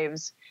daily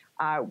lives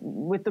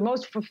with the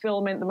most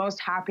fulfillment, the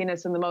most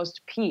happiness, and the most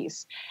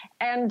peace.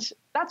 And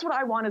that's what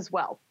I want as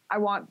well. I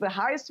want the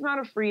highest amount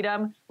of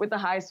freedom with the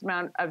highest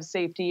amount of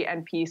safety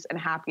and peace and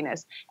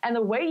happiness. And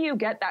the way you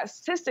get that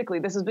statistically,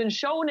 this has been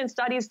shown in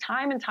studies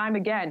time and time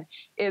again,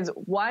 is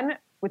one,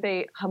 with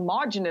a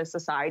homogenous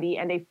society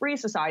and a free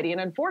society.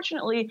 And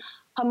unfortunately,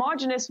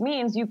 homogenous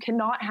means you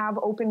cannot have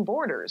open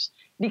borders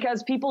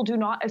because people do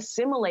not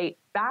assimilate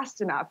fast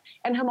enough.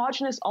 And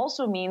homogenous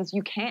also means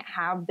you can't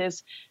have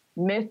this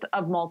myth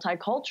of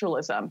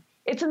multiculturalism.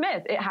 It's a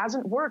myth. It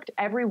hasn't worked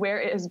everywhere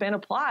it has been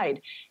applied.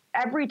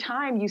 Every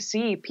time you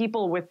see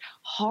people with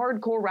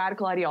hardcore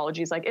radical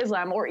ideologies like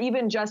Islam, or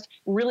even just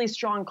really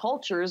strong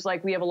cultures,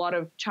 like we have a lot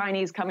of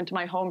Chinese come into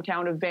my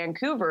hometown of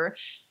Vancouver,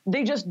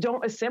 they just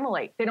don't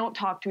assimilate. They don't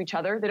talk to each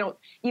other. They don't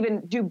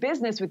even do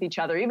business with each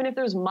other. Even if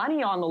there's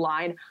money on the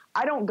line,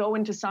 I don't go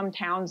into some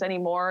towns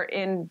anymore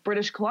in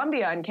British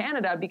Columbia and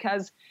Canada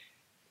because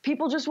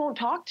people just won't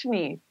talk to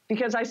me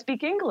because I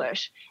speak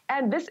English.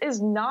 And this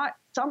is not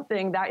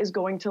something that is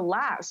going to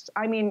last.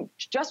 I mean,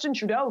 Justin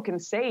Trudeau can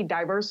say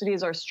diversity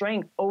is our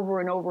strength over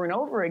and over and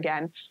over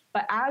again.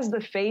 But as the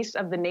face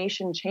of the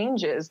nation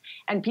changes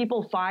and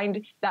people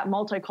find that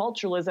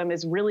multiculturalism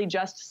is really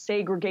just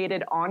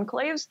segregated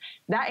enclaves,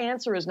 that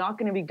answer is not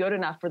going to be good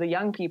enough for the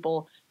young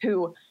people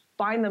who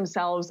find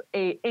themselves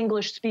a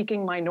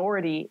English-speaking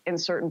minority in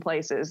certain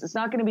places. It's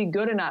not going to be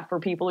good enough for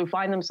people who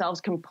find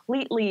themselves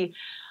completely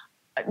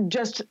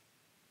just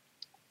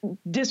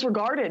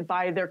disregarded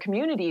by their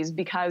communities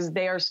because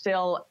they are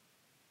still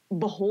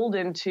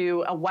beholden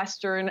to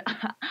Western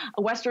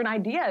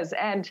ideas.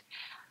 And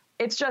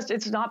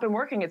it's not been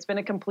working. It's been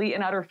a complete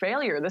and utter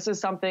failure. This is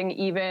something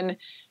even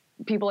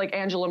people like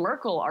Angela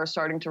Merkel are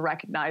starting to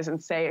recognize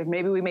and say,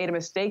 maybe we made a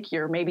mistake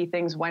here. Maybe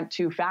things went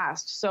too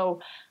fast.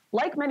 So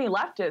like many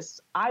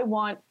leftists, I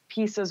want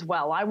peace as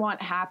well. I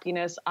want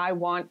happiness. I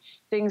want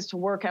things to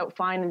work out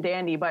fine and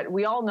dandy. But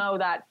we all know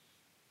that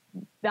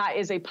that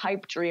is a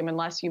pipe dream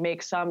unless you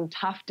make some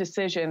tough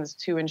decisions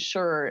to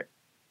ensure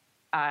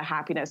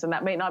happiness. And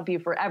that may not be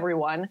for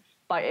everyone,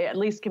 but it at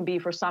least can be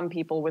for some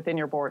people within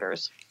your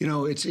borders. You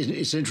know, it's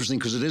interesting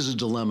because it is a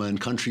dilemma in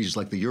countries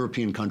like the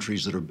European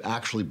countries that are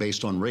actually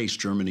based on race.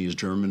 Germany is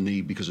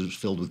Germany because it's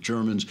filled with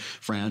Germans,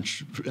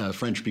 French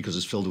because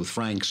it's filled with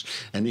Franks,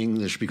 and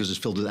English because it's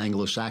filled with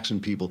Anglo-Saxon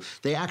people.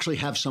 They actually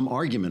have some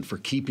argument for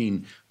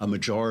keeping a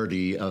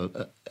majority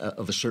of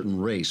a certain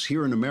race.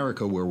 Here in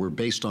America, where we're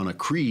based on a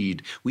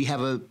creed, we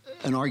have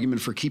an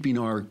argument for keeping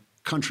our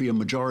country a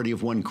majority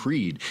of one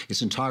creed.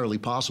 It's entirely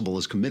possible,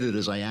 as committed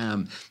as I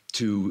am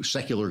to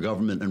secular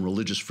government and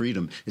religious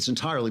freedom, it's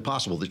entirely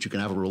possible that you can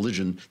have a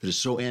religion that is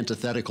so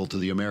antithetical to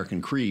the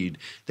American creed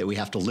that we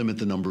have to limit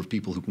the number of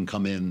people who can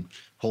come in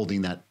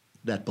holding that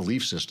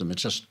belief system.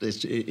 It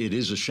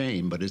is a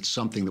shame, but it's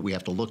something that we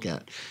have to look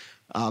at.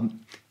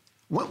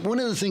 One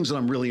of the things that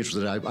I'm really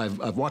interested in,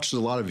 I've watched a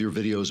lot of your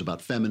videos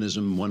about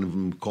feminism, one of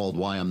them called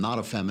Why I'm Not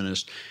a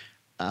Feminist,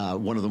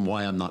 one of them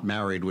Why I'm Not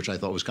Married, which I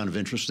thought was kind of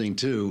interesting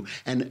too.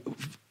 And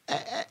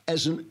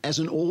As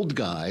an old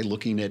guy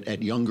looking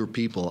at younger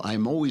people,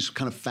 I'm always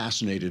kind of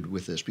fascinated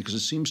with this because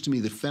it seems to me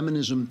that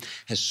feminism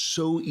has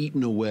so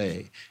eaten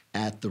away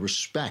at the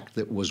respect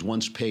that was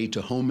once paid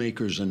to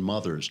homemakers and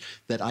mothers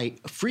that I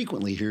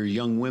frequently hear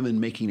young women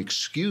making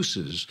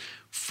excuses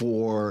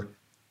for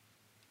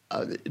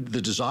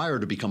the desire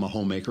to become a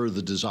homemaker,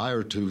 the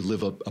desire to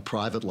live a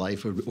private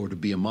life or to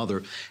be a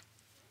mother,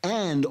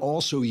 and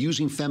also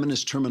using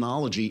feminist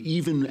terminology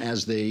even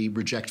as they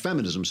reject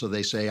feminism. So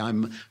they say,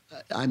 I'm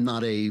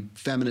not a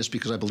feminist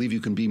because I believe you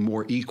can be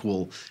more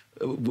equal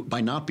by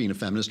not being a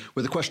feminist,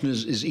 where the question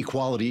is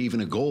equality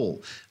even a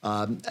goal?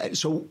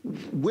 So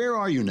where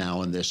are you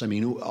now in this? I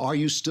mean,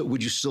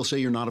 would you still say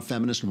you're not a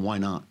feminist, and why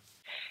not?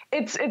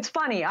 It's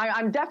funny.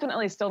 I'm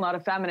definitely still not a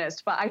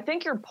feminist, but I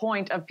think your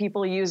point of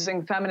people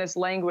using feminist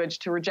language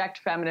to reject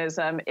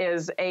feminism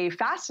is a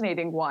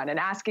fascinating one, and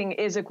asking,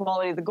 is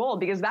equality the goal?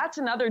 Because that's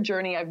another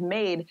journey I've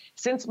made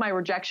since my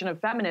rejection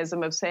of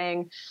feminism, of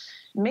saying,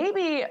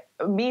 maybe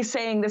me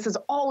saying this is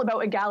all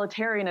about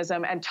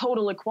egalitarianism and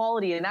total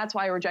equality, and that's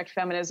why I reject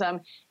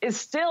feminism,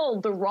 is still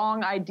the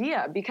wrong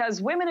idea,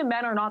 because women and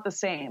men are not the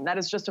same. That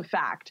is just a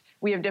fact.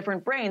 We have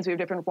different brains, we have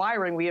different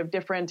wiring, we have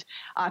different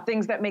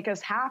things that make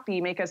us happy,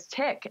 make us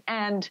tick.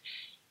 And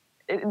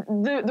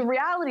the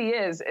reality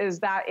is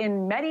that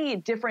in many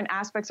different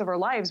aspects of our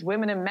lives,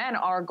 women and men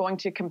are going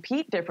to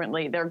compete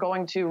differently. They're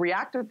going to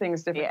react to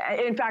things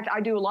differently. In fact, I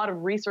do a lot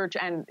of research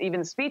and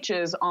even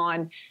speeches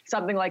on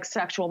something like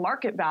sexual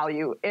market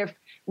value. If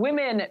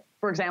women,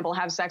 for example,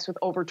 have sex with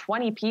over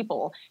 20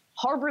 people,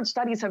 Harvard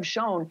studies have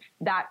shown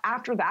that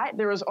after that,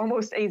 there is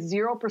almost a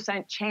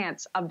 0%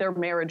 chance of their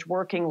marriage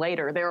working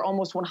later. They're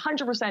almost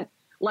 100%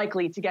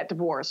 likely to get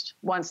divorced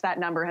once that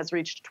number has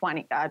reached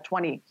 20.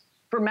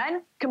 For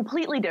men,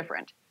 completely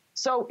different.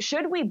 So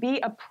should we be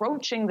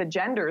approaching the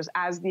genders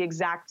as the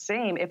exact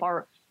same if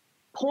our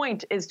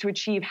point is to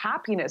achieve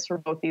happiness for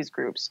both these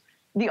groups?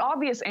 The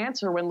obvious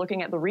answer when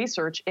looking at the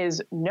research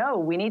is no.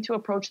 We need to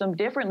approach them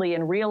differently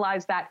and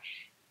realize that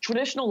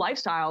traditional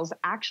lifestyles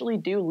actually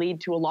do lead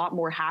to a lot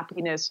more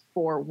happiness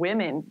for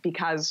women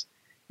because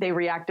they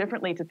react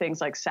differently to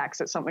things like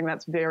sex. It's something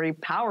that's very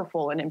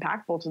powerful and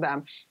impactful to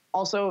them.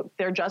 Also,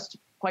 they're just,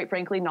 quite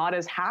frankly, not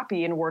as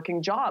happy in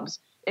working jobs.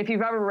 If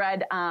you've ever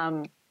read,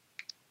 The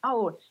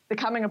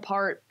Coming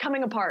Apart.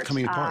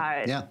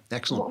 Yeah,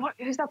 excellent.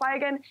 Who's that by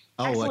again?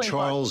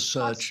 Charles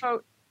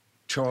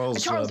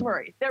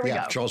Murray. There we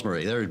go. Charles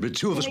Murray. There, but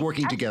two of us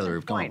working together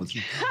have come up with.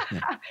 Yeah.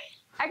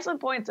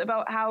 Excellent points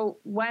about how,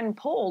 when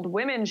polled,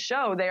 women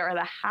show they are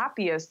the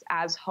happiest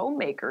as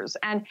homemakers.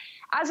 And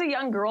as a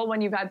young girl,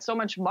 when you've had so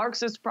much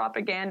Marxist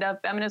propaganda,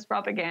 feminist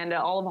propaganda,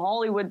 all of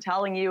Hollywood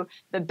telling you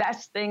the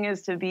best thing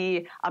is to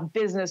be a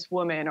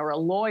businesswoman or a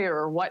lawyer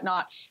or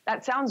whatnot,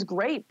 that sounds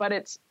great, but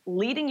it's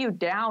leading you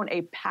down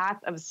a path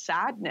of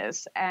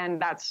sadness.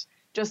 And that's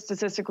just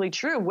statistically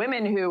true.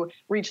 Women who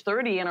reach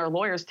 30 and are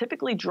lawyers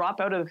typically drop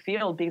out of the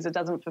field because it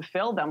doesn't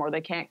fulfill them or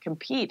they can't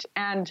compete.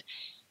 And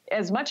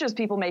as much as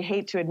people may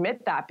hate to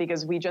admit that,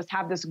 because we just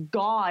have this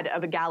god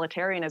of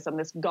egalitarianism,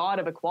 this god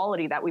of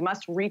equality, that we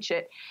must reach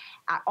it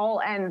at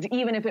all ends,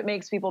 even if it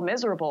makes people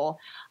miserable,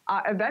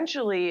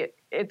 eventually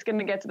it's going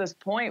to get to this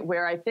point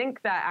where I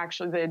think that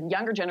actually the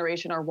younger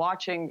generation are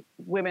watching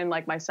women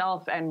like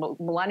myself and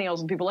millennials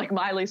and people like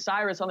Miley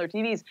Cyrus on their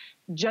TVs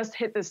just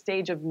hit this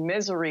stage of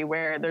misery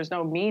where there's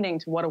no meaning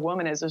to what a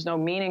woman is. There's no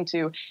meaning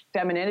to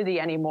femininity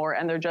anymore.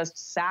 And they're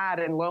just sad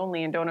and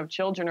lonely and don't have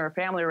children or a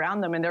family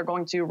around them. And they're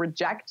going to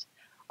reject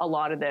a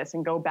lot of this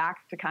and go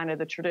back to kind of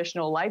the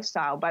traditional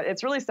lifestyle. But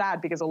it's really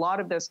sad because a lot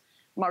of this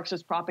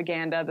Marxist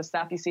propaganda, the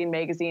stuff you see in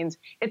magazines,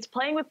 it's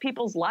playing with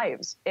people's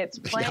lives. It's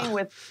playing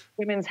with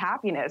women's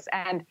happiness.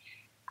 And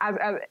as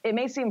it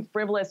may seem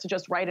frivolous to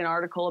just write an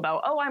article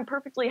about, oh, I'm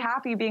perfectly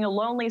happy being a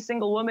lonely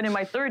single woman in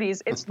my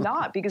 30s. It's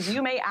not, because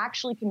you may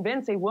actually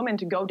convince a woman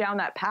to go down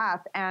that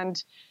path,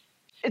 and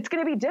it's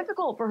going to be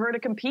difficult for her to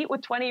compete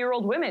with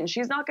 20-year-old women.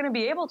 She's not going to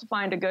be able to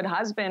find a good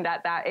husband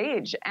at that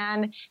age,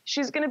 and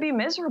she's going to be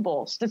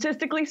miserable,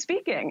 statistically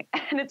speaking.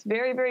 And it's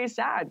very, very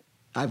sad.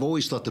 I've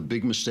always thought the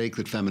big mistake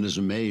that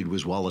feminism made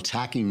was, while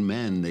attacking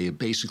men, they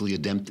basically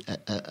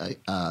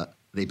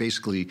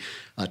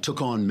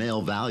took on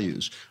male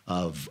values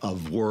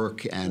of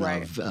work and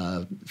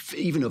of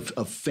even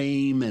of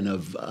fame and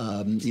of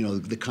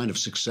the kind of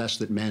success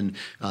that men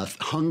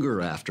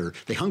hunger after.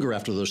 They hunger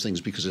after those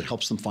things because it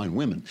helps them find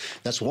women.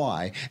 That's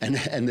why. And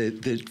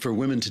for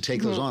women to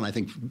take those on, I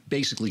think,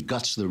 basically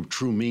guts the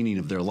true meaning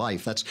of their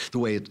life. That's the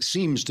way it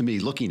seems to me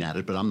looking at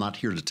it. But I'm not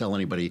here to tell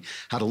anybody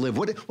how to live.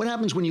 What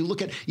happens when you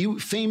look at you?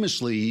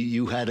 Famously,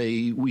 you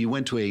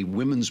went to a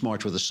women's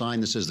march with a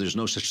sign that says "There's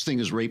no such thing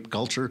as rape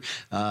culture."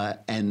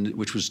 And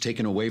which was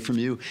taken away from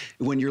you.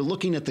 When you're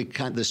looking at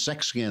the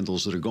sex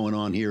scandals that are going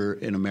on here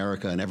in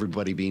America, and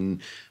everybody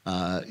being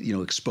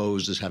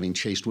exposed as having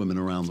chased women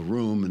around the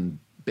room, and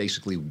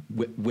basically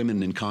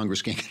women in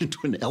Congress can't get into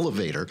an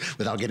elevator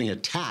without getting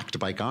attacked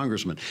by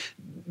congressmen,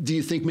 do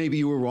you think maybe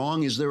you were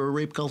wrong? Is there a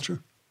rape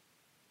culture?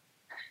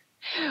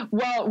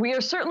 Well, we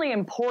are certainly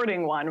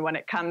importing one when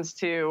it comes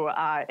to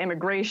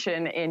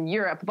immigration in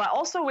Europe, but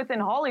also within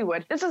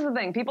Hollywood. This is the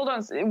thing. People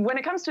don't, when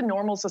it comes to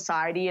normal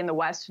society in the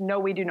West, no,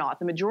 we do not.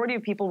 The majority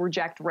of people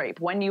reject rape.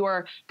 When you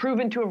are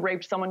proven to have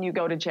raped someone, you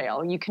go to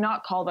jail. You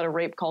cannot call that a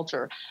rape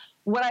culture.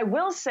 What I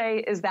will say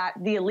is that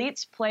the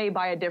elites play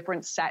by a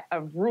different set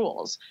of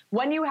rules.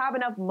 When you have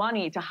enough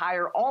money to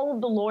hire all of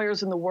the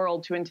lawyers in the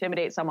world to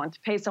intimidate someone, to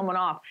pay someone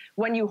off,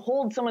 when you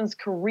hold someone's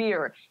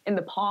career in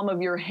the palm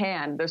of your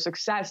hand, their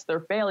success,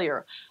 their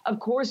failure, of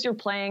course you're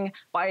playing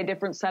by a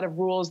different set of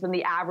rules than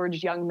the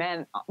average young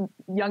man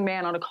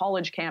on a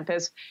college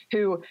campus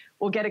who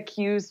will get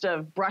accused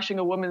of brushing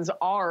a woman's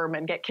arm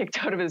and get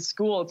kicked out of his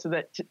school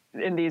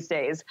in these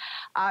days.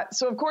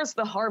 So of course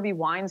the Harvey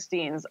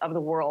Weinsteins of the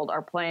world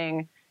are playing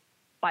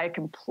by a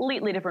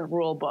completely different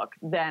rule book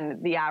than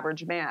the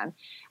average man.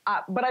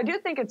 But I do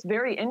think it's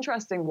very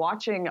interesting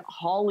watching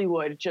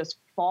Hollywood just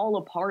fall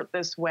apart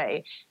this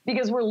way,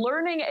 because we're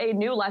learning a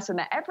new lesson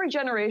that every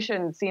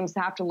generation seems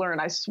to have to learn.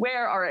 I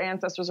swear our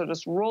ancestors are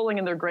just rolling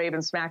in their grave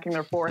and smacking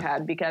their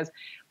forehead, because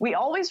we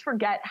always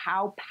forget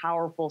how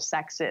powerful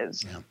sex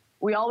is. Yeah.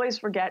 We always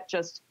forget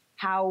just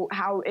how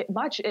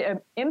much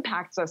it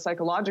impacts us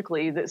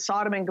psychologically, that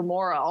Sodom and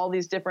Gomorrah, all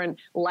these different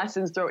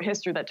lessons throughout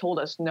history that told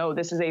us, no,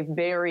 this is a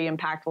very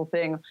impactful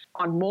thing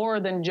on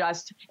more than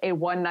just a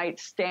one-night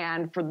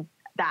stand for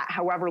that,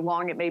 however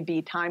long it may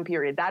be, time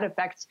period. That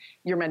affects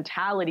your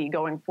mentality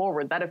going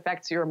forward. That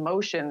affects your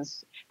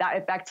emotions. That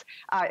affects,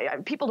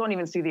 people don't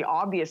even see the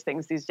obvious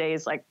things these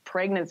days, like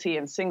pregnancy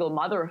and single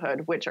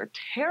motherhood, which are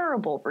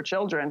terrible for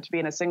children to be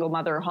in a single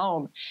mother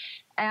home.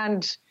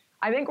 And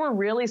I think we're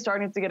really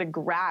starting to get a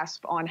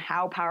grasp on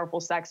how powerful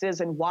sex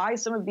is and why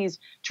some of these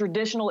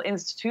traditional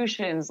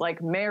institutions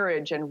like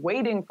marriage and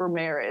waiting for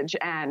marriage,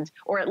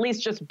 or at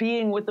least just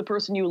being with the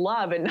person you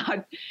love and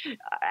not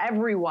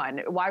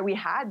everyone, why we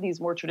had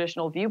these more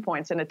traditional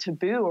viewpoints and a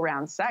taboo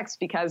around sex,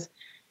 because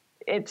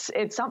it's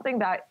something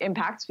that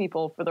impacts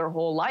people for their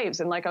whole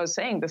lives. And like I was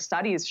saying, the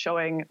studies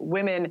showing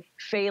women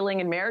failing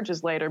in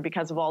marriages later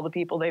because of all the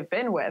people they've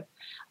been with.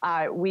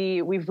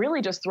 We've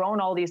really just thrown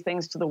all these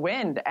things to the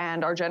wind,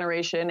 and our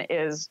generation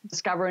is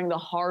discovering the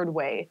hard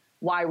way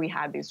why we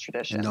had these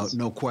traditions.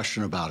 No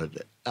question about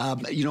it.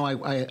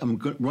 I'm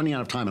running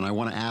out of time, and I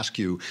want to ask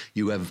you,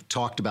 you have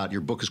talked about,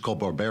 your book is called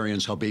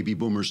Barbarians, How Baby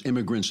Boomers,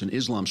 Immigrants, and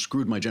Islam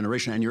Screwed My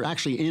Generation, and you're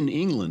actually in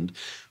England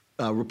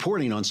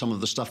reporting on some of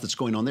the stuff that's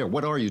going on there.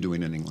 What are you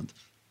doing in England?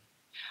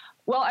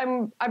 Well,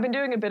 I've been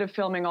doing a bit of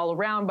filming all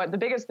around, but the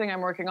biggest thing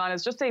I'm working on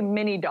is just a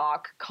mini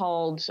doc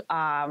called,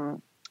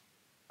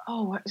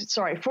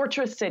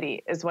 Fortress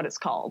City is what it's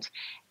called.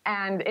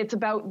 And it's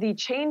about the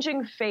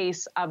changing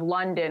face of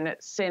London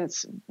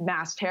since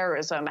mass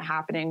terrorism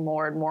happening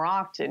more and more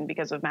often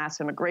because of mass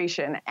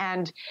immigration.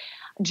 And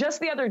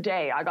just the other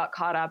day, I got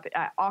caught up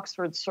at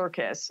Oxford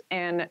Circus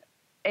in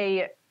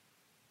a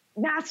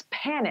mass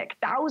panic,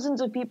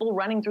 thousands of people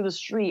running through the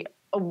street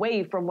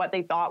away from what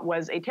they thought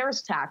was a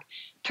terrorist attack.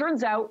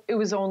 Turns out it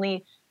was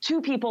only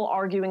two people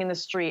arguing in the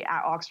street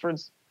at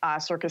Oxford's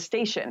Circus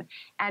station.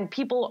 And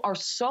people are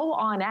so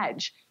on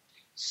edge,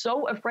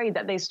 so afraid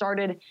that they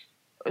started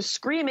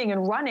screaming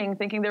and running,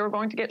 thinking they were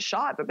going to get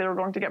shot, that they were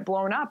going to get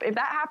blown up. If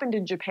that happened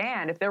in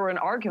Japan, if there were an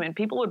argument,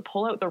 people would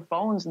pull out their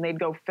phones and they'd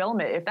go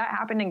film it. If that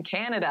happened in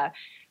Canada,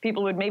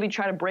 people would maybe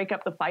try to break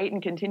up the fight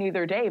and continue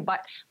their day.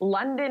 But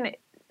London,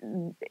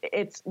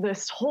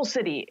 this whole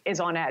city is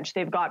on edge.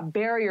 They've got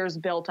barriers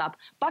built up.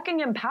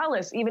 Buckingham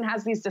Palace even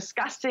has these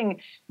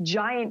disgusting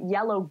giant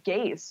yellow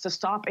gates to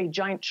stop a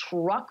giant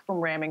truck from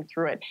ramming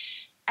through it.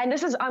 And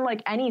this is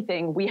unlike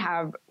anything we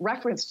have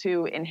reference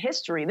to in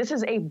history. This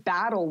is a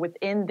battle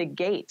within the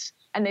gates,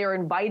 and they are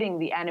inviting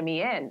the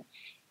enemy in.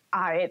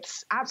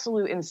 It's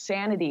absolute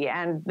insanity.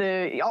 And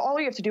all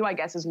you have to do, I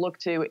guess, is look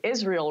to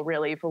Israel,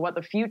 really, for what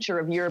the future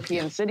of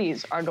European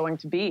cities are going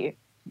to be.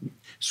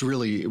 It's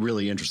really,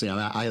 really interesting.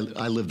 I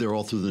lived there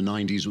all through the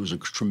 90s. It was a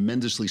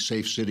tremendously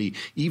safe city,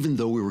 even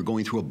though we were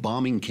going through a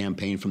bombing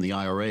campaign from the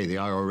IRA. The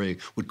IRA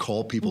would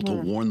call people to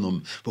warn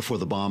them before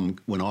the bomb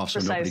went off,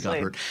 so nobody got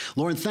hurt.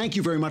 Lauren, thank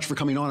you very much for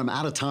coming on. I'm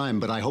out of time,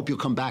 but I hope you'll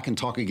come back and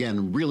talk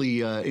again.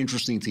 Really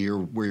interesting to hear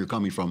where you're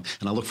coming from,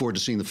 and I look forward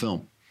to seeing the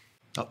film.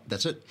 Oh,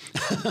 that's it.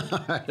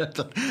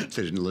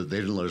 They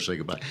didn't let us say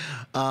goodbye.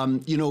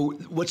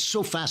 What's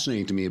so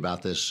fascinating to me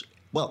about this,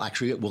 well,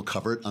 actually, we'll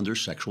cover it under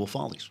Sexual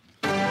Follies.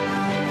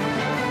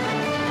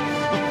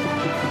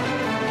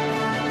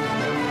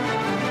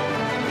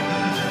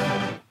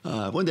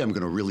 One day I'm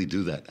going to really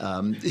do that.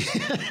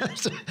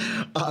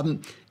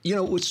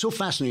 What's so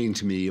fascinating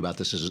to me about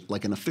this is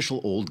like an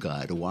official old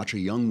guy to watch a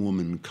young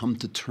woman come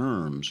to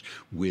terms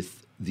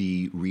with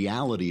the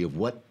reality of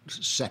what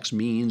sex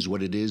means,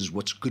 what it is,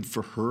 what's good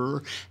for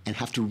her, and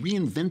have to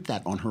reinvent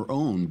that on her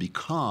own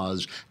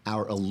because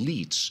our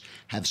elites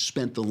have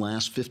spent the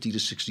last 50 to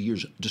 60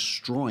 years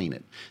destroying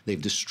it.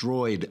 They've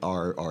destroyed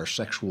our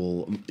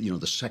sexual,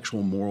 the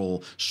sexual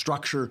moral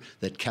structure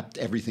that kept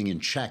everything in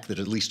check, that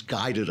at least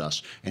guided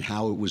us and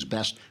how it was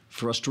best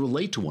for us to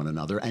relate to one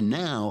another. And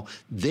now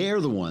they're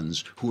the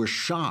ones who are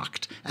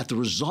shocked at the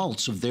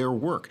results of their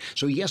work.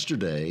 So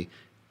yesterday,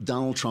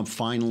 Donald Trump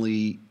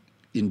finally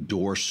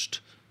endorsed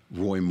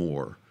Roy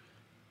Moore.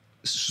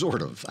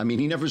 Sort of. I mean,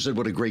 he never said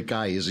what a great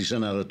guy he is. He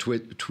sent out a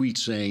tweet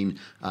saying,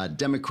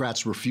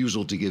 Democrats'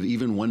 refusal to give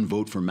even one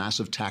vote for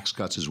massive tax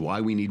cuts is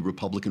why we need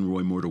Republican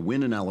Roy Moore to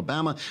win in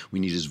Alabama. We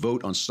need his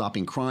vote on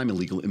stopping crime,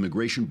 illegal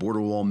immigration, border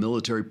wall,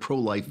 military,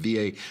 pro-life,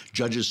 VA,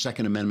 judges,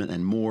 Second Amendment,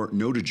 and more.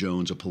 No to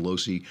Jones, a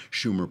Pelosi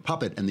Schumer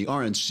puppet. And the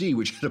RNC,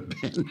 which had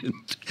abandoned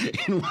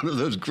in one of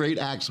those great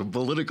acts of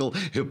political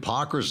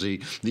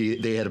hypocrisy,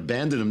 they had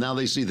abandoned him. Now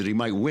they see that he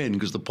might win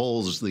because the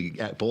poll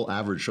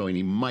average showing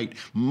he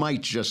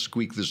might just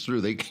squeak this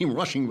through. They came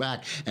rushing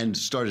back and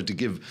started to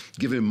give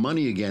him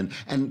money again.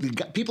 And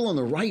the people on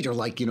the right are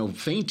like,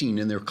 fainting,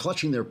 and they're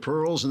clutching their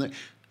pearls. And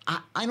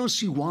I don't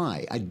see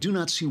why. I do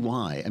not see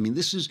why. I mean,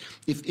 this is,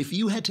 if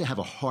you had to have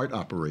a heart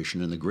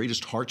operation and the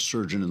greatest heart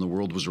surgeon in the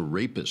world was a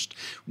rapist,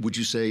 would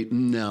you say,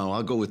 no,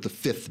 I'll go with the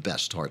fifth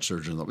best heart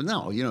surgeon in the world?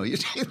 No,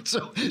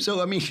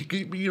 so I mean,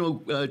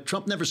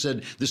 Trump never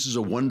said this is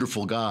a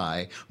wonderful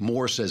guy.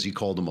 Moore says he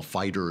called him a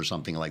fighter or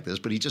something like this,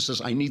 but he just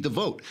says, I need the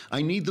vote.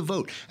 I need the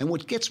vote. And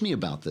what gets me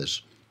about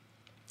this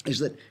is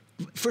that,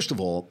 first of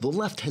all, the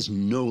left has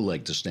no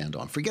leg to stand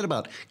on. Forget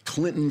about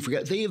Clinton.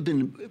 They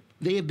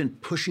have been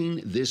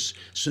pushing this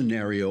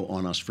scenario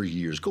on us for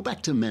years. Go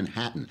back to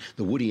Manhattan,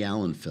 the Woody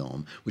Allen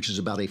film, which is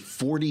about a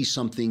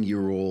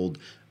 40-something-year-old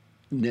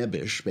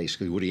nebbish,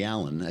 basically Woody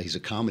Allen. He's a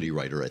comedy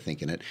writer, I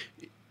think, in it,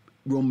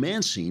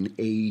 romancing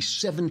a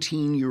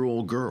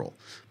 17-year-old girl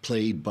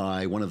played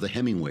by one of the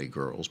Hemingway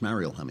girls,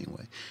 Mariel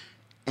Hemingway.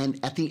 And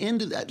at the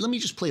end of that, let me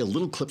just play a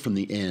little clip from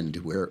the end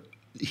where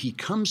he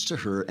comes to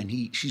her and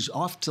she's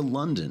off to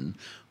London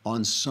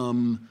on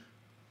some,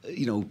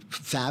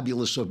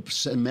 fabulous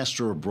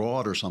semester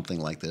abroad or something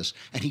like this.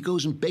 And he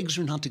goes and begs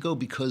her not to go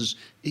because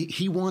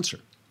he wants her.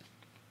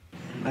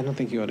 I don't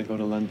think you ought to go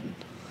to London.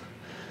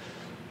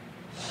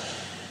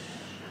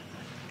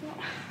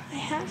 I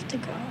have to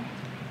go.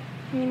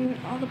 I mean,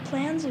 all the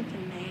plans have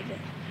been made,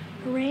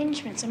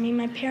 arrangements. I mean,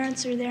 my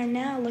parents are there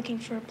now looking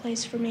for a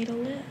place for me to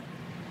live.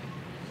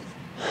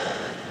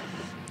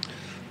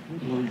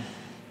 Well,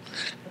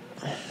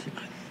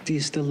 do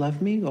you still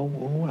love me, or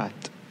what?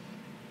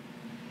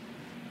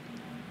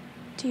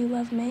 Do you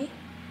love me?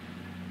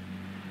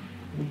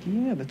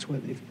 Yeah,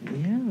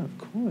 yeah, of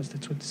course.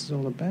 That's what this is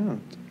all about.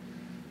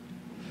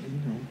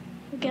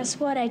 Well, guess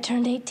what? I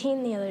turned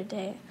 18 the other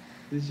day.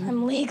 Did you?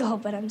 I'm legal,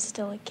 but I'm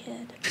still a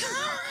kid.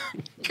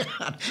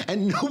 God.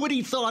 And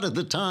nobody thought at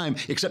the time,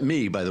 except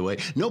me, by the way,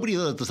 nobody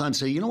thought at the time to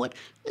say, you know what,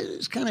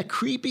 it's kind of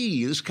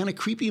creepy. It's kind of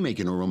creepy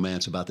making a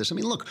romance about this. I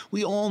mean, look,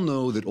 we all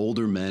know that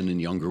older men and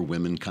younger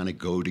women kind of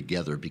go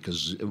together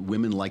because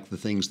women like the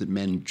things that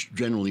men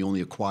generally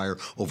only acquire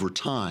over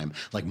time,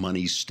 like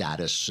money,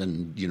 status,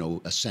 and,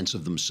 a sense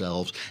of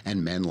themselves,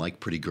 and men like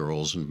pretty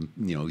girls and,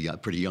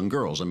 pretty young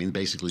girls. I mean,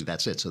 basically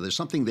that's it. So there's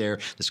something there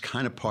that's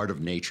kind of part of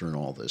nature in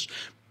all this.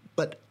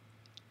 But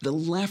the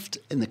left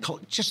and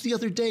just the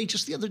other day,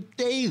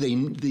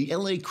 the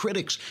LA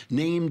critics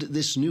named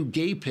this new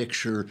gay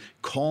picture,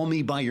 Call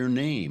Me By Your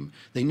Name.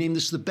 They named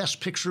this the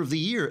best picture of the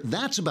year.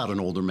 That's about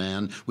an older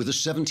man with a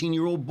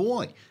 17-year-old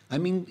boy. I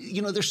mean,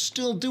 they're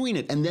still doing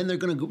it. And then they're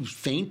going to go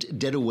faint,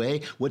 dead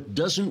away. What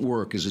doesn't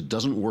work is it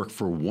doesn't work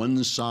for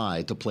one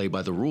side to play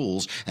by the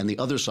rules and the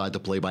other side to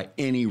play by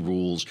any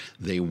rules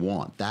they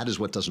want. That is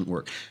what doesn't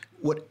work.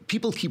 What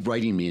people keep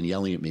writing me and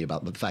yelling at me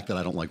about the fact that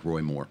I don't like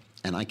Roy Moore.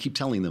 And I keep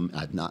telling them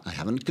I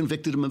haven't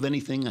convicted him of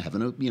anything. I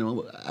haven't,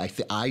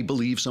 I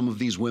believe some of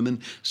these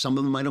women, some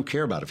of them I don't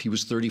care about. If he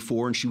was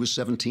 34 and she was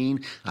 17,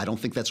 I don't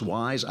think that's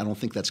wise. I don't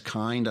think that's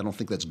kind. I don't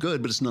think that's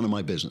good, but it's none of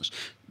my business.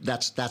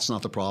 That's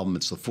not the problem.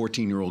 It's the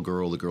 14-year-old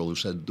girl,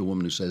 the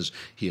woman who says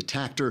he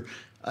attacked her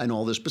and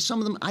all this. But some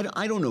of them, I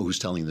don't know who's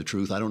telling the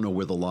truth. I don't know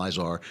where the lies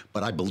are,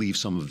 but I believe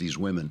some of these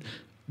women.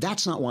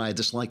 That's not why I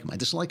dislike him. I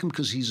dislike him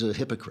because he's a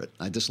hypocrite.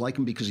 I dislike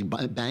him because he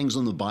bangs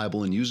on the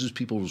Bible and uses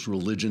people's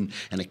religion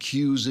and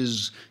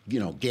accuses,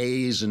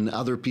 gays and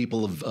other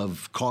people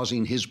of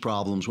causing his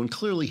problems when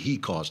clearly he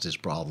caused his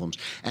problems.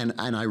 And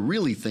I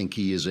really think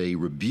he is a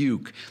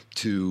rebuke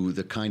to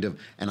the kind of,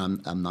 and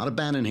I'm not a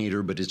Bannon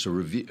hater, but it's a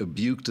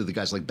rebuke to the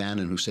guys like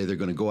Bannon who say they're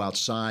going to go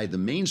outside the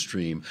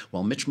mainstream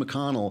while Mitch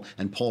McConnell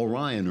and Paul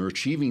Ryan are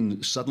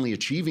suddenly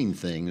achieving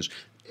things.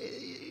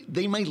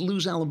 They might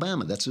lose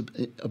Alabama. That's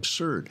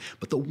absurd.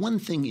 But the one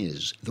thing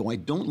is, though I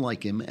don't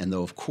like him, and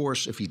though, of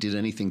course, if he did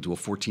anything to a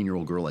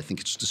 14-year-old girl, I think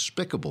it's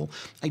despicable,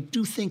 I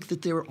do think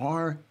that there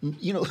are,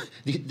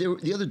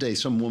 the other day,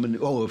 some woman,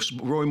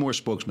 Roy Moore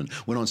spokesman,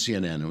 went on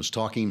CNN and was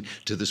talking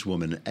to this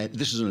woman.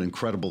 This is an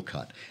incredible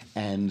cut.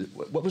 And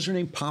what was her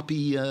name?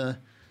 Poppy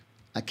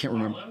I can't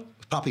remember.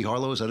 Poppy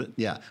Harlow, is that it?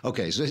 Yeah.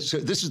 Okay, so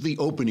this is the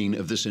opening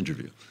of this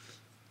interview.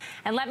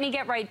 And let me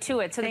get right to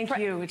it. So Thank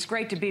you. It's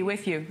great to be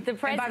with you.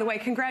 And by the way,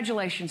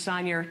 congratulations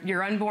on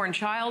your unborn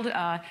child.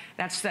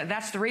 That's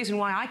the reason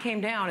why I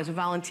came down as a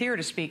volunteer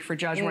to speak for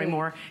Judge Roy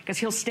Moore, because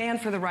he'll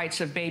stand for the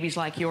rights of babies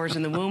like yours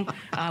in the womb,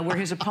 where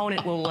his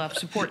opponent will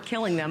support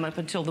killing them up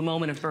until the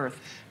moment of birth.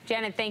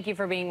 Janet, thank you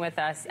for being with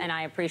us, and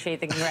I appreciate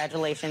the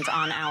congratulations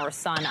on our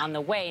son on the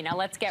way. Now,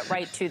 let's get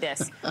right to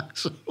this.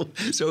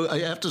 So I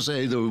have to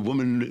say,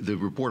 the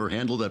reporter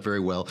handled that very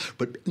well,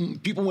 but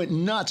people went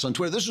nuts on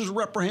Twitter. This is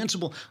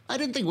reprehensible. I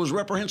didn't think it was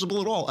reprehensible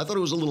at all. I thought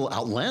it was a little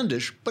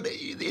outlandish, but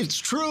it's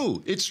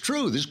true. It's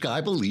true. This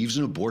guy believes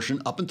in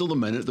abortion up until the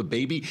minute the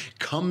baby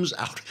comes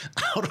out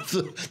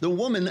of the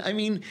woman. I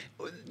mean,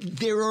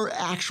 there are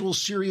actual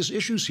serious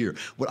issues here.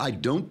 What I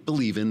don't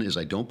believe in is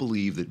I don't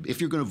believe that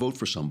if you're going to vote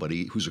for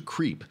somebody who's a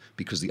creep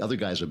because the other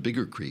guy's a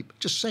bigger creep,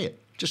 just say it.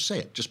 Just say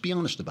it. Just be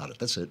honest about it.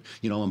 That's it.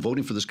 I'm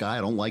voting for this guy.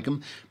 I don't like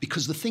him.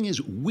 Because the thing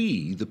is,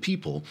 we, the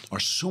people, are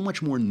so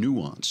much more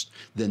nuanced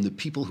than the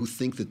people who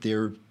think that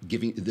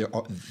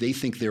they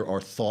think there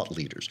are thought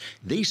leaders.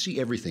 They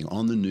see everything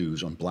on the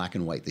news, on black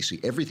and white. They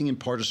see everything in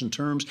partisan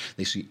terms.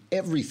 They see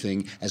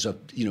everything as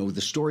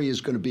the story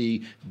is going to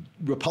be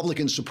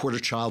Republicans support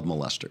a child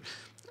molester.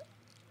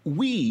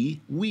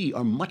 We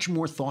are much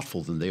more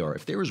thoughtful than they are.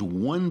 If there is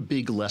one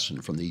big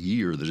lesson from the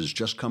year that is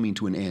just coming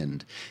to an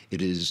end,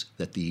 it is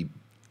that the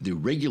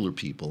regular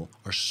people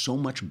are so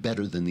much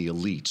better than the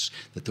elites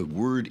that the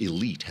word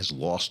elite has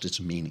lost its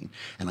meaning.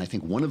 And I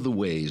think one of the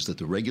ways that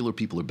the regular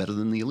people are better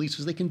than the elites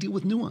is they can deal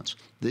with nuance.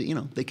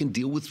 They can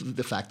deal with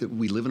the fact that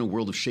we live in a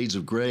world of shades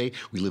of gray.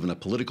 We live in a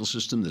political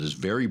system that is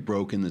very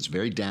broken, that's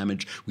very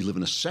damaged. We live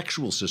in a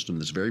sexual system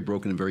that's very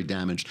broken and very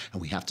damaged,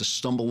 and we have to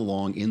stumble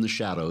along in the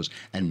shadows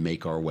and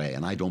make our way.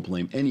 And I don't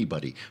blame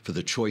anybody for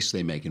the choice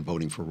they make in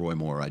voting for Roy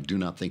Moore. I do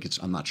not think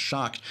I'm not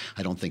shocked.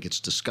 I don't think it's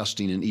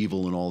disgusting and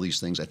evil and all these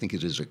things. I think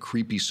it is a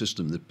creepy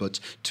system that puts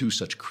two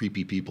such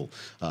creepy people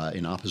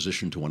in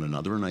opposition to one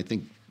another. And I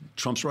think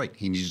Trump's right.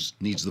 He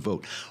needs the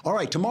vote. All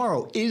right,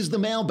 tomorrow is the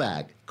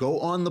mailbag. Go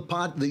on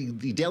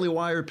the Daily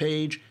Wire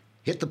page,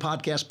 hit the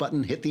podcast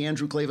button, hit the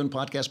Andrew Klavan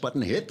podcast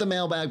button, hit the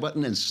mailbag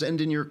button, and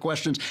send in your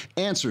questions.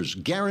 Answers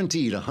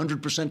guaranteed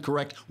 100%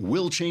 correct,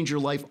 will change your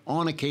life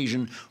on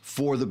occasion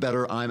for the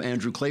better. I'm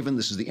Andrew Klavan.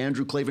 This is the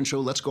Andrew Klavan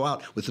Show. Let's go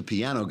out with the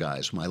Piano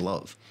Guys, my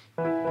love.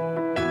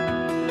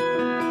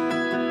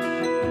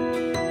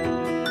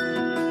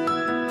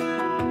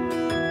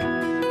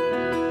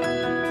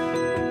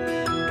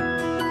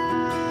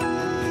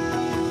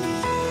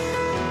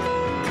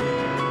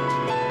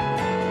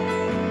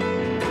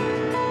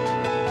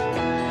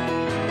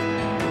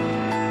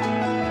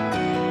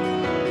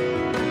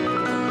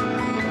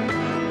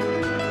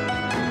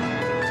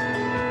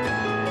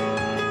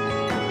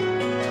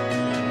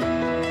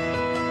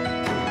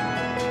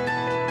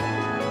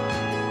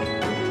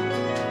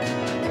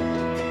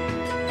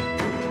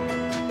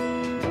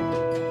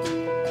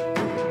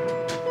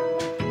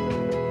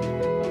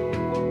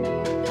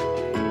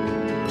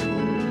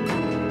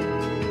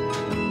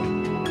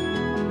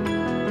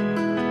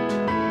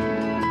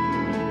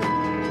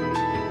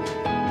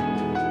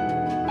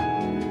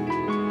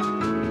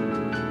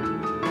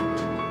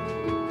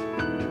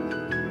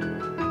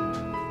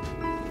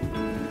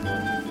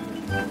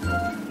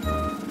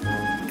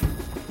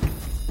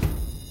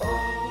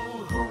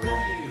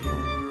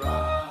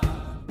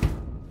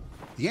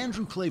 The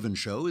Andrew Klavan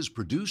Show is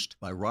produced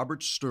by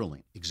Robert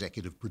Sterling,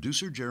 executive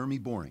producer Jeremy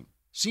Boring,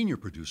 senior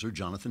producer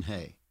Jonathan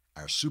Hay.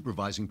 Our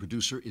supervising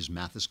producer is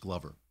Mathis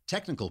Glover.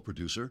 Technical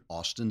producer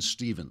Austin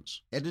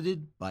Stevens.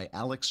 Edited by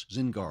Alex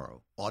Zingaro.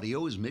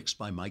 Audio is mixed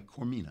by Mike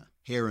Cormina.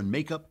 Hair and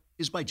makeup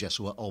is by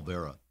Jesua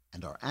Alvera.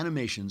 And our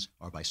animations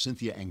are by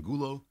Cynthia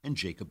Angulo and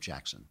Jacob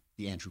Jackson.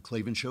 The Andrew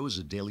Klavan Show is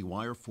a Daily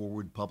Wire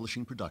Forward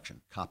Publishing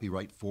production.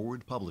 Copyright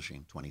Forward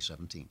Publishing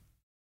 2017.